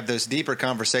 We have those deeper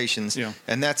conversations,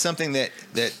 and that's something that.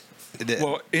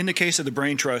 Well, in the case of the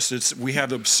Brain Trust, we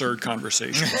have absurd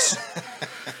conversations.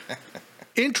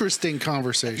 Interesting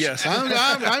conversations. Yes.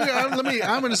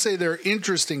 I'm going to say they're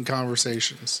interesting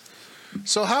conversations.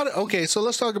 So so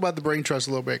let's talk about the Brain Trust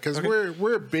a little bit, because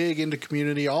we're big into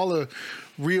community. All the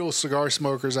real cigar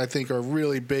smokers, I think, are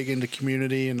really big into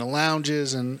community and the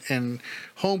lounges and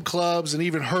home clubs and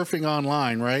even herfing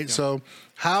online, right? Yeah. So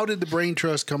how did the Brain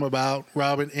Trust come about,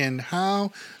 Robin, and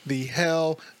how the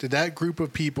hell did that group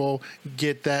of people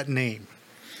get that name?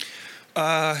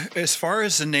 As far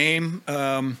as the name,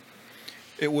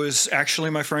 it was actually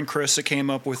my friend Chris that came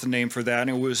up with the name for that. And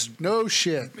it was no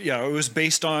shit. Yeah, it was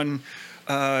based on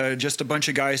just a bunch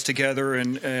of guys together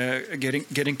and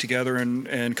getting together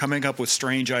and coming up with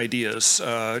strange ideas,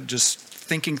 just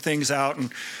thinking things out,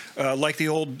 and like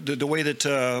the way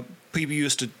that people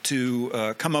used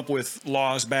to come up with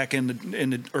laws back in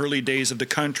the early days of the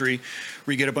country,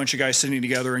 where you get a bunch of guys sitting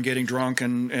together and getting drunk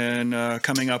and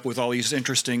coming up with all these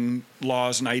interesting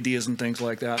laws and ideas and things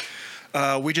like that.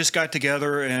 We just got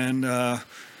together and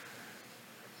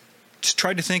just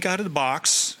tried to think out of the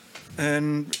box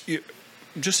and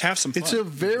just have some fun. It's a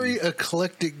very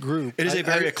eclectic group. It is a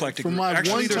very eclectic group. From my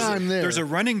Actually, one time there's a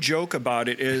running joke about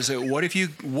it. Is that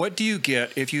what do you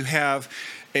get if you have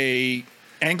a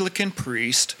Anglican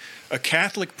priest, a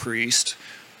Catholic priest,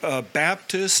 a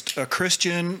Baptist, a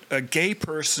Christian, a gay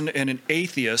person, and an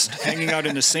atheist hanging out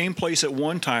in the same place at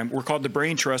one time? We're called the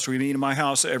Brain Trust. We meet in my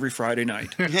house every Friday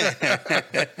night.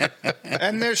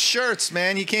 And there's shirts,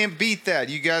 man. You can't beat that.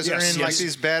 You guys are in like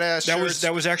these badass shirts.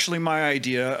 That was actually my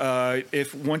idea.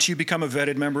 If once you become a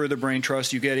vetted member of the Brain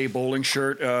Trust, you get a bowling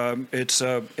shirt. It's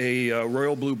a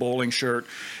royal blue bowling shirt.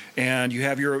 And you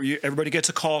have everybody gets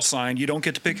a call sign. You don't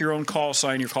get to pick your own call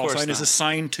sign. Your call sign is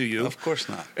assigned to you. Of course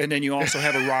not. And then you also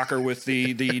have a rocker with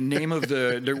the name of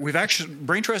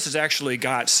Brain Trust has actually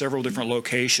got several different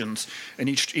locations, and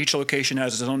each location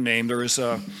has its own name. There is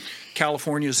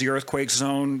California's the earthquake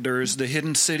zone. There's the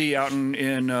hidden city out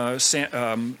in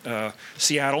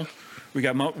Seattle. We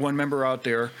got one member out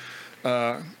there,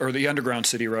 or the underground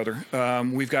city rather.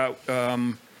 We've got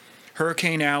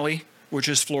Hurricane Alley, which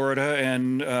is Florida,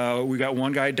 and we got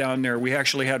one guy down there. We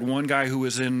actually had one guy who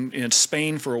was in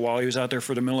Spain for a while. He was out there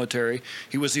for the military.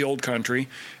 He was the old country.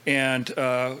 And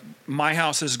my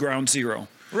house is ground zero.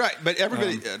 Right, but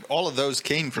everybody, all of those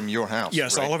came from your house.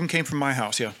 Yes, right? all of them came from my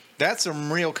house, yeah. That's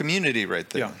some real community right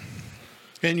there. Yeah.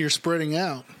 And you're spreading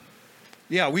out.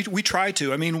 Yeah, we try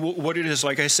to. I mean, what it is,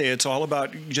 like I say, it's all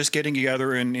about just getting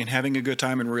together and having a good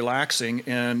time and relaxing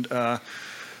and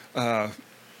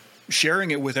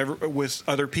sharing it with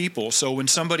other people. So when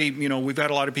somebody, we've got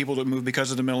a lot of people that move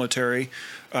because of the military.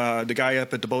 The guy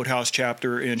up at the Boathouse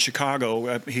chapter in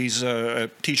Chicago, he's a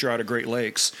teacher out of Great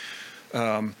Lakes.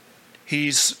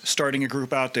 He's starting a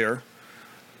group out there,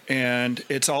 and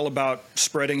it's all about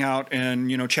spreading out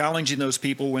and challenging those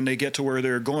people when they get to where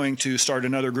they're going to start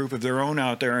another group of their own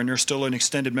out there, and they're still an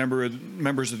extended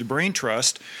members of the Brain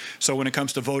Trust. So when it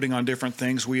comes to voting on different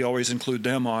things, we always include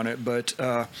them on it. But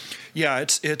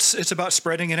it's about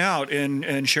spreading it out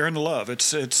and sharing the love.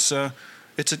 It's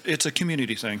a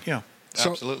community thing. Yeah,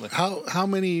 so absolutely. How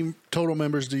many total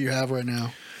members do you have right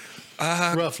now?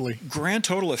 Roughly, grand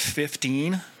total of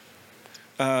 15.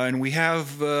 and we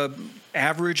have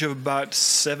average of about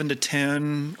 7 to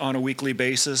 10 on a weekly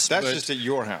basis. That's just at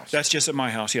your house. That's just at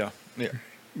my house, yeah. Yeah.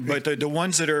 But the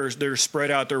ones they're spread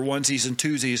out, they're onesies and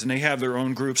twosies, and they have their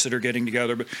own groups that are getting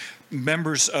together. But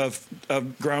members of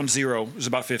Ground Zero is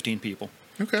about 15 people.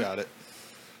 Okay. Got it.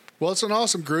 Well, it's an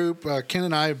awesome group. Ken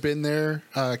and I have been there.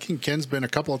 Ken's been a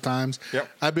couple of times. Yep.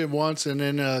 I've been once, and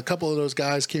then a couple of those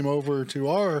guys came over to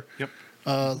our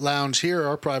lounge here,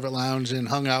 our private lounge, and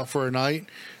hung out for a night.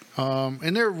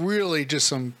 And they're really just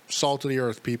some salt of the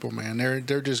earth people, man.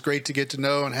 They're just great to get to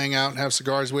know and hang out and have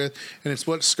cigars with, and it's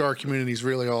what cigar community is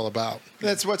really all about.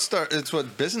 It's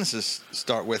what businesses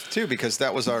start with too, because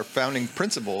that was our founding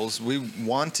principles. We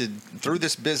wanted through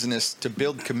this business to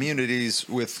build communities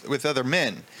with other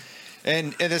men,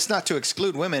 and it's not to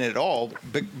exclude women at all,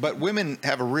 but women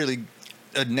have a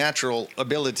natural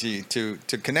ability to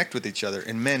connect with each other,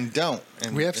 and men don't.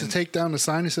 And We have to take down the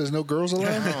sign that says no girls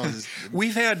allowed.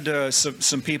 We've had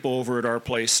some people over at our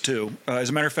place too. As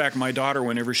a matter of fact, my daughter,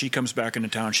 whenever she comes back into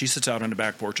town, she sits out on the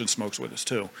back porch and smokes with us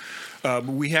too.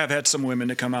 We have had some women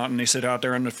that come out and they sit out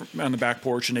there on the back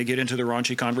porch and they get into the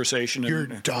raunchy conversation. Your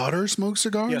daughter smokes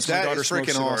cigars? Yes, my That daughter is smokes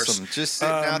freaking cigars. awesome. Just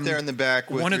sitting out there in the back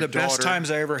with one of your the best daughter.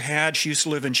 times I ever had. She used to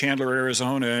live in Chandler,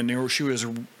 Arizona, and she was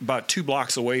about 2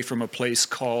 blocks away from a place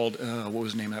called what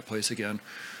was the name of that place again?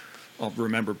 I'll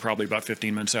remember probably about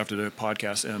 15 minutes after the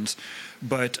podcast ends.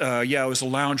 But it was a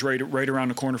lounge right around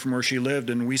the corner from where she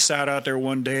lived, and we sat out there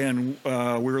one day and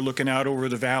we were looking out over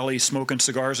the valley, smoking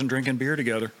cigars and drinking beer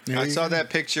together. I saw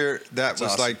that picture. That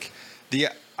was awesome. like the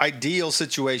ideal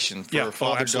situation for a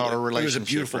father-daughter absolutely. relationship. It was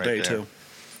a beautiful right day there. too.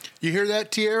 You hear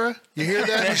that, Tierra? You hear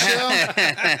that,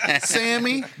 Michelle?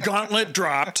 Sammy? Gauntlet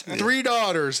dropped. 3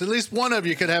 daughters. At least one of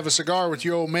you could have a cigar with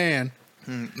your old man.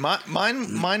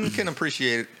 Mine can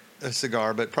appreciate a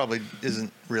cigar, but probably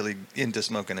isn't really into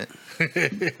smoking it.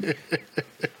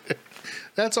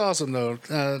 That's awesome, though.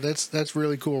 That's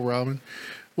really cool, Robin.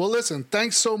 Well, listen,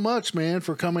 thanks so much, man,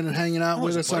 for coming and hanging out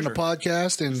with us on the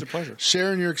podcast and a pleasure.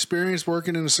 sharing your experience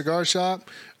working in a cigar shop.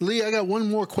 Lee, I got one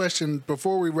more question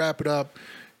before we wrap it up.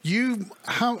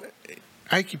 Probably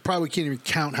can't even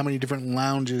count how many different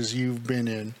lounges you've been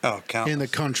in. Oh, countless. In the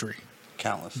country.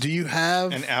 Countless. Do you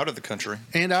have And out of the country.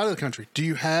 Do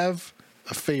you have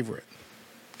a favorite?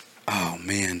 Oh,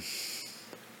 man.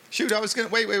 Shoot, I was going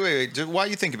to... Wait. While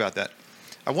you think about that,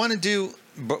 I want to do...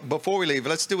 Before we leave,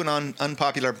 let's do an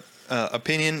unpopular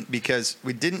opinion, because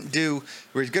we're going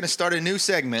to start a new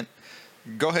segment.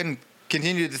 Go ahead and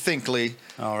continue to think, Lee.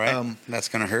 All right. That's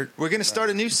going to hurt. We're going to start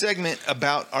a new segment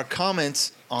about our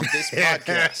comments on this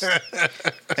podcast.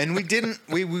 And we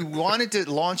wanted to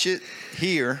launch it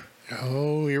here.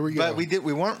 Oh, here we go. But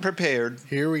we weren't prepared.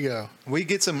 Here we go. We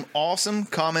get some awesome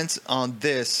comments on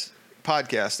this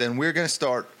podcast, and we're going to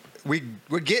start.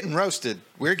 We're getting roasted.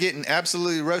 We're getting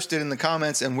absolutely roasted in the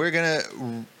comments, and we're going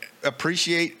to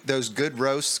appreciate those good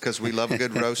roasts because we love a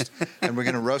good roast, and we're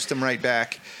going to roast them right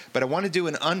back. But I want to do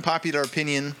an unpopular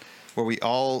opinion where we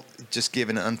all just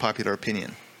give an unpopular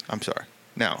opinion. I'm sorry.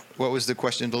 Now, what was the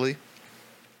question, Lee?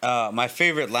 My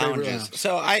favorite lounges. lounge.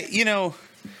 So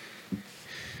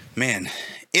man,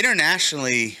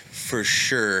 internationally for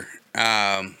sure.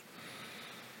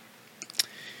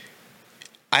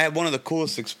 I had one of the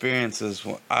coolest experiences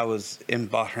when I was in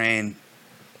Bahrain.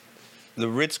 The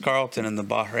Ritz-Carlton in the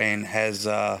Bahrain has...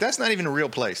 That's not even a real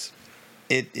place.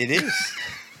 It is.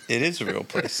 It is a real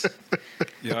place.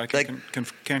 Yeah, I can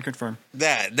confirm.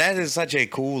 That is such a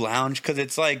cool lounge because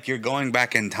it's like you're going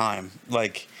back in time.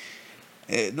 Like,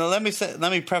 now let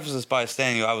me preface this by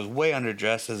saying I was way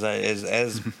underdressed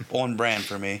as on brand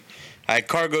for me. I had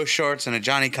cargo shorts and a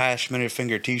Johnny Cash Middle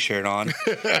Finger T-shirt on.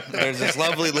 There's this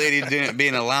lovely lady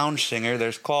being a lounge singer.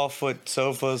 There's clawfoot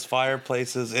sofas,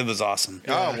 fireplaces. It was awesome.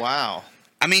 Oh, wow.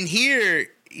 I mean, here,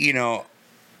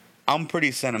 I'm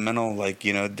pretty sentimental. Like,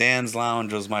 Dan's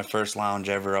Lounge was my first lounge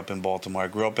ever up in Baltimore. I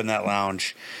grew up in that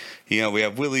lounge. We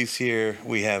have Willie's here.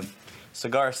 We have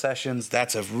Cigar Sessions.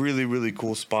 That's a really, really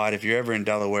cool spot. If you're ever in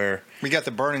Delaware. We got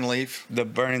the Burning Leaf. The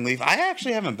Burning Leaf. I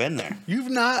actually haven't been there.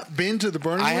 You've not been to the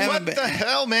Burning I Leaf? haven't What the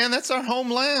hell, man? That's our home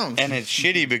lounge. And it's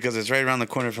shitty because it's right around the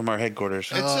corner from our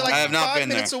headquarters. It's like I have not 5 been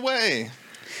minutes there. away.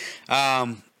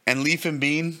 And Leaf and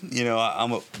Bean,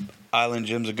 Island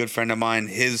Jim's a good friend of mine.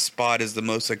 His spot is the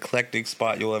most eclectic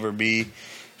spot you'll ever be.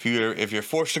 If you're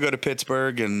forced to go to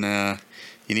Pittsburgh and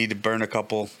you need to burn a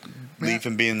couple, Leaf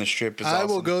and Bean in the Strip is awesome. I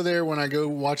will go there when I go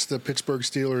watch the Pittsburgh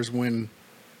Steelers win.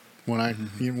 When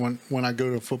I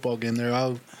go to a football game there,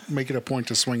 I'll make it a point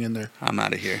to swing in there. I'm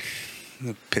out of here.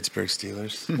 The Pittsburgh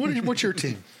Steelers. What's your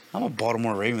team? I'm a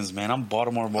Baltimore Ravens man. I'm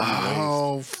Baltimore born and raised.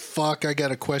 Oh, fuck. I got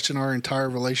to question our entire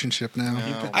relationship now.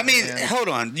 I mean, hold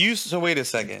on. So wait a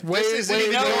second. Wait, This isn't wait,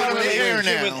 even wait, going on wait, the wait, air wait.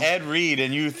 now. With Ed Reed,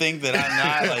 and you think that I'm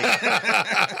not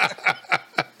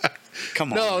like.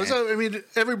 Come on. No, man. so I mean,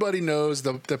 everybody knows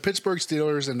the Pittsburgh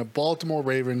Steelers and the Baltimore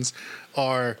Ravens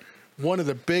are one of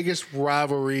the biggest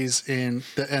rivalries in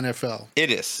the NFL,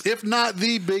 It is. if not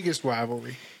the biggest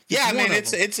rivalry. Yeah, I one mean, of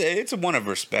it's them. it's a one of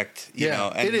respect, you Yeah,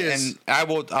 know. And, it is. And I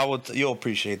will. You'll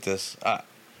appreciate this.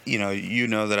 You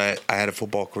know that I had a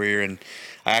football career, and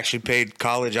I actually played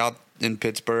college out in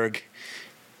Pittsburgh.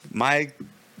 My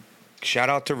shout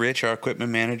out to Rich, our equipment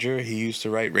manager. He used to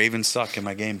write "Ravens suck" in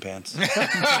my game pants.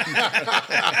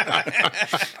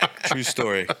 True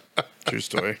story. True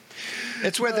story.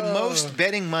 It's where the most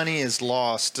betting money is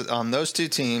lost on those two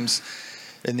teams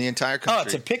in the entire country. Oh,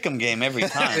 it's a pick'em game every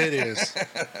time. It is.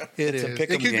 It It's a is.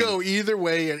 pick'em It could game. go either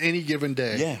way at any given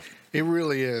day. Yeah. It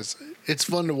really is. It's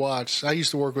fun to watch. I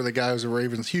used to work with a guy who's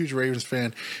a huge Ravens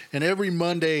fan, and every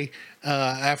Monday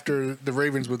after the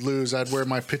Ravens would lose, I'd wear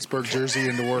my Pittsburgh jersey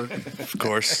into work. Of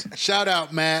course. Shout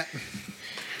out, Matt.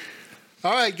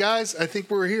 All right, guys. I think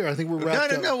we're here. I think we're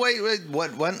wrapped up. No, wait.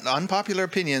 What unpopular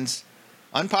opinions?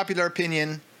 Unpopular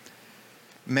opinion.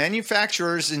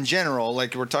 Manufacturers in general,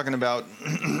 like we're talking about,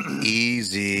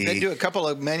 Easy. they do a couple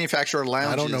of manufacturer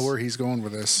lounges. I don't know where he's going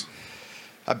with this.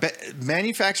 I bet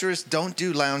manufacturers don't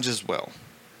do lounges well.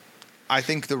 I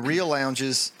think the real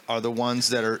lounges are the ones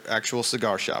that are actual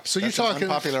cigar shops. So That's you're an talking-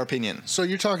 unpopular opinion. So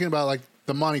you're talking about like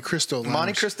the Monte Cristo Lounge.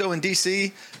 Monte Cristo in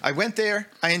DC. I went there.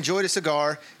 I enjoyed a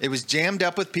cigar. It was jammed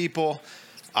up with people.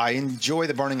 I enjoy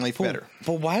the Burning Leaf better.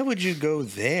 But why would you go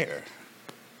there?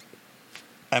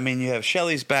 I mean, you have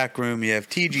Shelley's Back Room, you have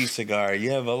TG Cigar,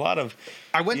 you have a lot of.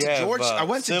 I went you to have, George. I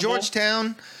went to Civil.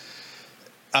 Georgetown.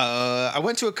 I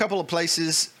went to a couple of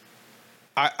places.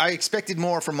 I expected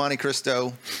more from Monte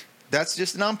Cristo. That's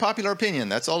just an unpopular opinion.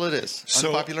 That's all it is.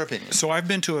 Unpopular opinion. So I've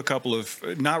been to a couple of,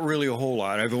 not really a whole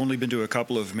lot. I've only been to a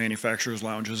couple of manufacturers'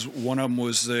 lounges. One of them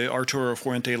was the Arturo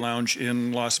Fuente Lounge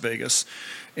in Las Vegas,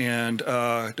 and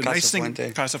the nice thing,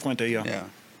 Fuente? Casa Fuente, yeah,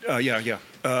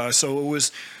 Yeah. So it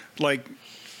was like.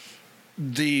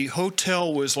 The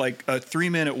hotel was like a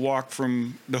 3-minute walk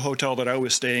from the hotel that I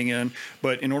was staying in,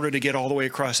 but in order to get all the way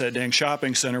across that dang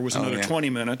shopping center was another yeah. 20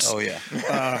 minutes. Oh, yeah.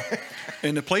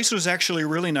 And the place was actually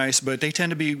really nice, but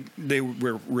they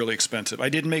were really expensive. I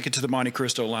didn't make it to the Monte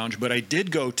Cristo Lounge, but I did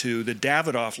go to the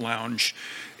Davidoff Lounge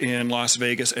in Las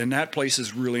Vegas, and that place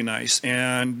is really nice.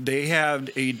 And they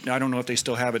had I don't know if they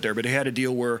still have it there, but they had a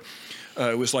deal where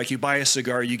it was like you buy a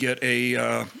cigar, you get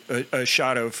a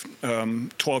shot of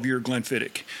 12-year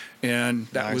Glenfiddich, and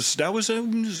that was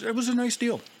a nice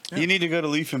deal. Yeah. You need to go to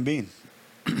Leaf and Bean.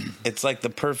 It's like the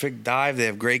perfect dive. They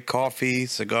have great coffee,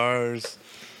 cigars.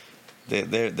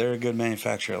 They're a good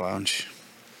manufacturer lounge.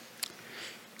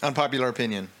 Unpopular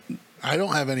opinion. I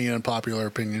don't have any unpopular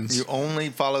opinions. You only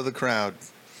follow the crowd.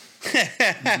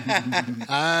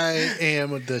 I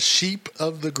am the sheep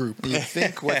of the group. You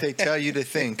think what they tell you to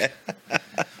think.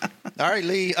 All right,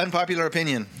 Lee. Unpopular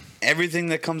opinion. Everything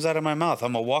that comes out of my mouth,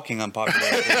 I'm a walking unpopular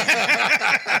opinion.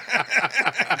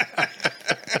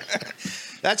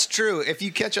 That's true. If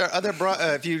you catch our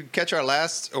if you catch our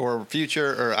last or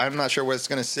future, or I'm not sure where it's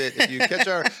going to sit. If you catch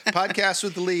our podcast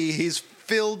with Lee, he's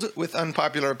filled with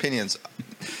unpopular opinions.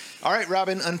 All right,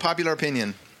 Robin. Unpopular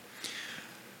opinion.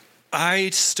 I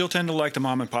still tend to like the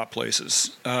mom and pop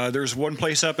places. There's one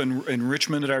place up in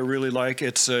Richmond that I really like.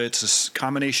 It's a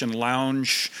combination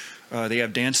lounge. They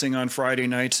have dancing on Friday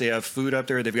nights. They have food up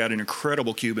there. They've got an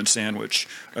incredible Cuban sandwich.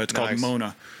 It's called Nice.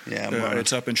 Mona. Yeah, Mona.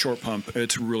 It's up in Short Pump.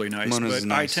 It's really nice. Mona's but is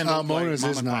nice. I tend to like Mona's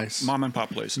is nice. mom and pop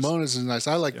places. Mona's is nice.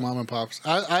 I like mom and pops.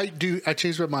 I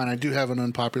changed my mind. I do have an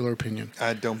unpopular opinion.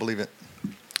 I don't believe it.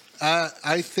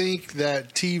 I think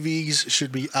that TVs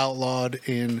should be outlawed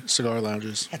in cigar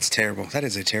lounges, That's terrible. That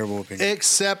is a terrible opinion.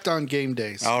 except on game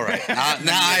days. All right. Now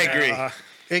I agree.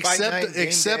 Fight night, game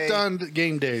Except day. on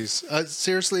game days.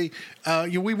 Seriously,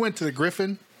 we went to the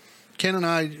Griffin. Ken and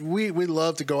I, we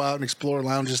love to go out and explore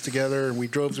lounges together, and we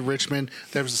drove to Richmond.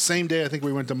 That was the same day I think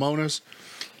we went to Mona's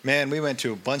Man, we went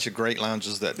to a bunch of great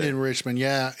lounges that day. in Richmond.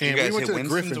 Yeah, and You guys we went hit to the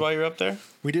Winston's Griffin. while you're up there?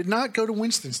 We did not go to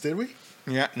Winston's, did we?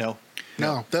 Yeah, no.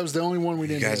 No, that was the only one we You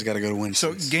didn't. guys hit. got to go to So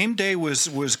Winston's. game day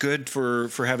was good for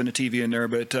having a TV in there,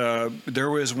 but there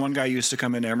was one guy who used to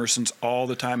come into Emerson's all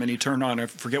the time, and he turned on, I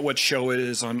forget what show it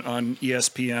is on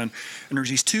ESPN, and there's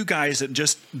these two guys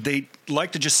that they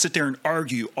like to just sit there and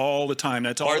argue all the time.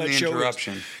 That's all Pardon that the show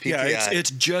interruption. is. Yeah, PTI. it's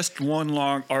just one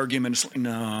long argument. It's like,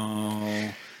 no.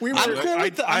 we were.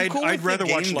 I'd rather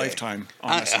watch Lifetime.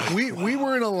 Honestly, We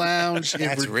were in a lounge.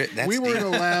 That's We were in a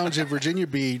lounge in Virginia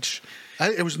Beach.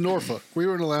 It was Norfolk. We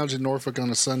were in a lounge in Norfolk on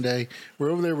a Sunday.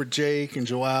 We're over there with Jake and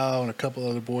Joao and a couple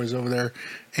other boys over there,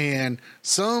 and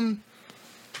some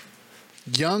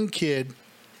young kid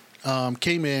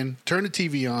came in, turned the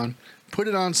TV on, put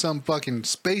it on some fucking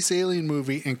space alien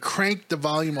movie, and cranked the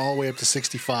volume all the way up to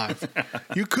 65.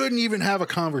 You couldn't even have a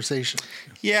conversation.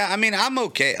 Yeah, I mean, I'm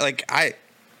okay. Like, I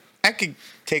could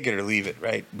take it or leave it,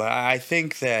 right? But I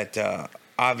think that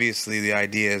obviously the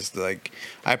idea is, like,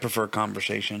 I prefer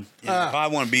conversation. You know, if I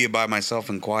want to be by myself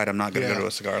and quiet, I'm not going to go to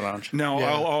a cigar lounge. Now,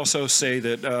 I'll also say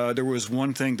that there was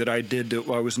one thing that I did that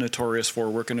I was notorious for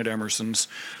working at Emerson's.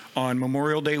 On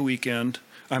Memorial Day weekend,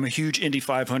 I'm a huge Indy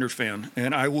 500 fan,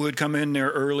 and I would come in there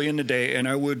early in the day, and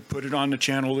I would put it on the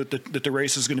channel that the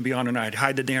race is going to be on, and I'd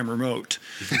hide the damn remote,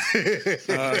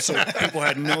 so people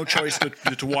had no choice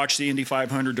to watch the Indy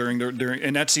 500 during.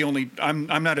 And that's the only.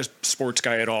 I'm not a sports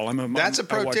guy at all. That's a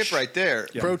pro tip right there.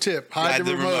 Yeah. Pro tip: hide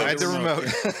the remote. Hide the remote.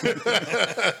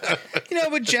 You know,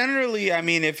 but generally, I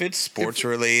mean, if it's sports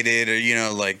related, or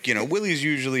Willie's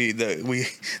usually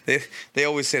they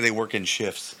always say they work in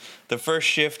shifts. The first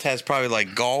shift has probably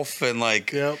like golf and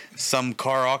like some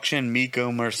car auction,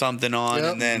 Mecum or something on,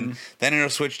 and then it'll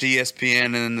switch to ESPN,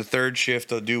 and then the third shift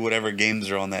they'll do whatever games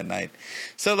are on that night.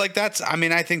 So like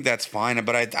I think that's fine,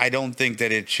 but I don't think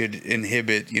that it should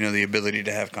inhibit the ability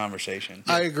to have conversation.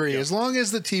 I agree. As long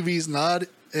as the TV's not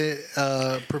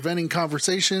preventing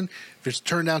conversation, if it's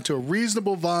turned down to a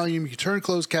reasonable volume, you turn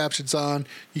closed captions on,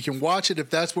 you can watch it if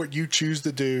that's what you choose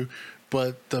to do.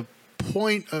 But the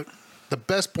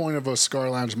best point of a cigar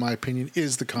lounge, in my opinion,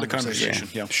 is the conversation.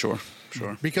 Yeah, sure.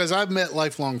 Because I've met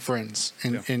lifelong friends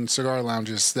in cigar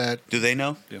lounges that. Do they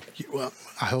know? Yeah. Well,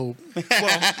 I hope.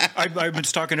 Well, I've been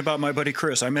talking about my buddy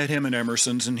Chris. I met him in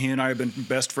Emerson's, and he and I have been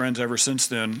best friends ever since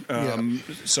then.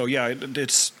 So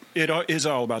it is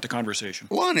all about the conversation.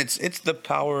 One, it's the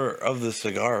power of the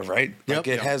cigar, right? Like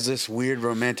it has this weird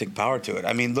romantic power to it.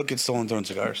 I mean, look at Stolen Throne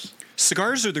cigars.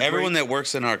 Cigars are everyone that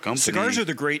works in our company. Cigars are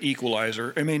the great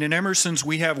equalizer. I mean, in Emerson's,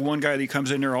 we have one guy that comes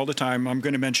in there all the time. I'm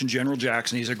going to mention General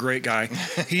Jackson. He's a great guy.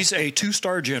 He's a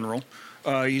 2-star general.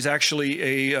 He's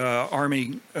actually a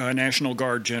Army National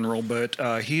Guard general, but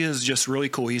he is just really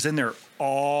cool. He's in there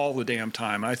all the damn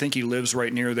time. I think he lives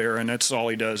right near there, and that's all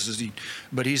he does.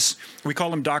 We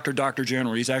call him Dr.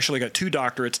 General. He's actually got 2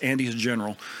 doctorates, and he's a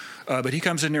general. But he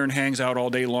comes in there and hangs out all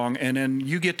day long. And then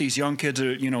you get these young kids,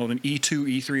 an E2,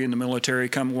 E3 in the military,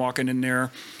 come walking in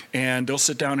there, and they'll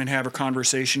sit down and have a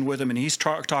conversation with him. And he's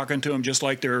talking to them just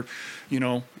like they're,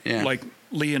 like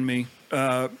Lee and me,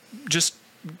 just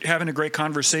having a great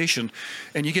conversation.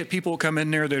 And you get people come in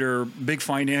there that are big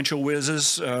financial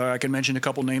whizzes. I can mention a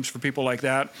couple names for people like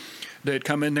that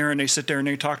come in there and they sit there and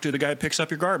they talk to the guy that picks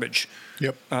up your garbage.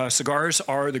 Yep. Cigars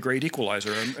are the great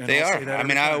equalizer. And they I'll are. say that I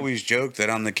mean, time. I always joke that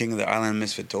I'm the king of the island of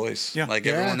misfit toys. Yeah. Like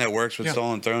everyone that works with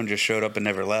Stolen Throne just showed up and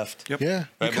never left. Yep. Yeah.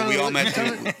 Right, but we all met.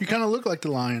 You kind of look like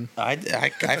the lion. I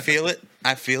feel it.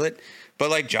 I feel it. But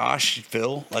like Josh,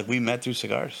 Phil, like we met through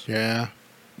cigars. Yeah.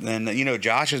 And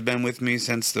Josh has been with me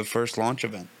since the first launch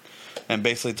event, and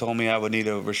basically told me I would need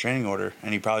a restraining order,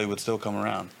 and he probably would still come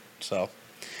around. So,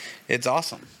 it's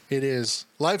awesome. It is.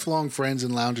 Lifelong friends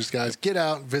in lounges, guys. Get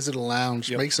out, visit a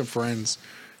lounge, make some friends.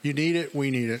 You need it.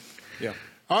 We need it. Yeah.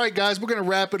 All right, guys, we're going to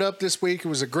wrap it up this week. It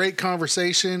was a great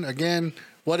conversation. Again,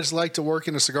 what it's like to work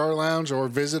in a cigar lounge or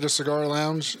visit a cigar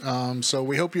lounge. So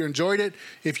we hope you enjoyed it.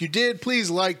 If you did, please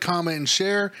like, comment, and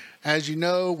share. As you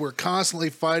know, we're constantly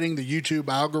fighting the YouTube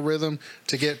algorithm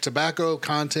to get tobacco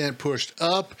content pushed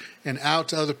up and out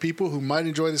to other people who might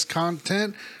enjoy this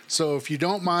content. So if you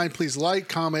don't mind, please like,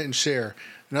 comment, and share.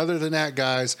 And other than that,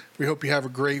 guys, we hope you have a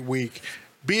great week.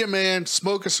 Be a man,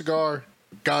 smoke a cigar.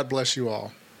 God bless you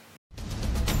all.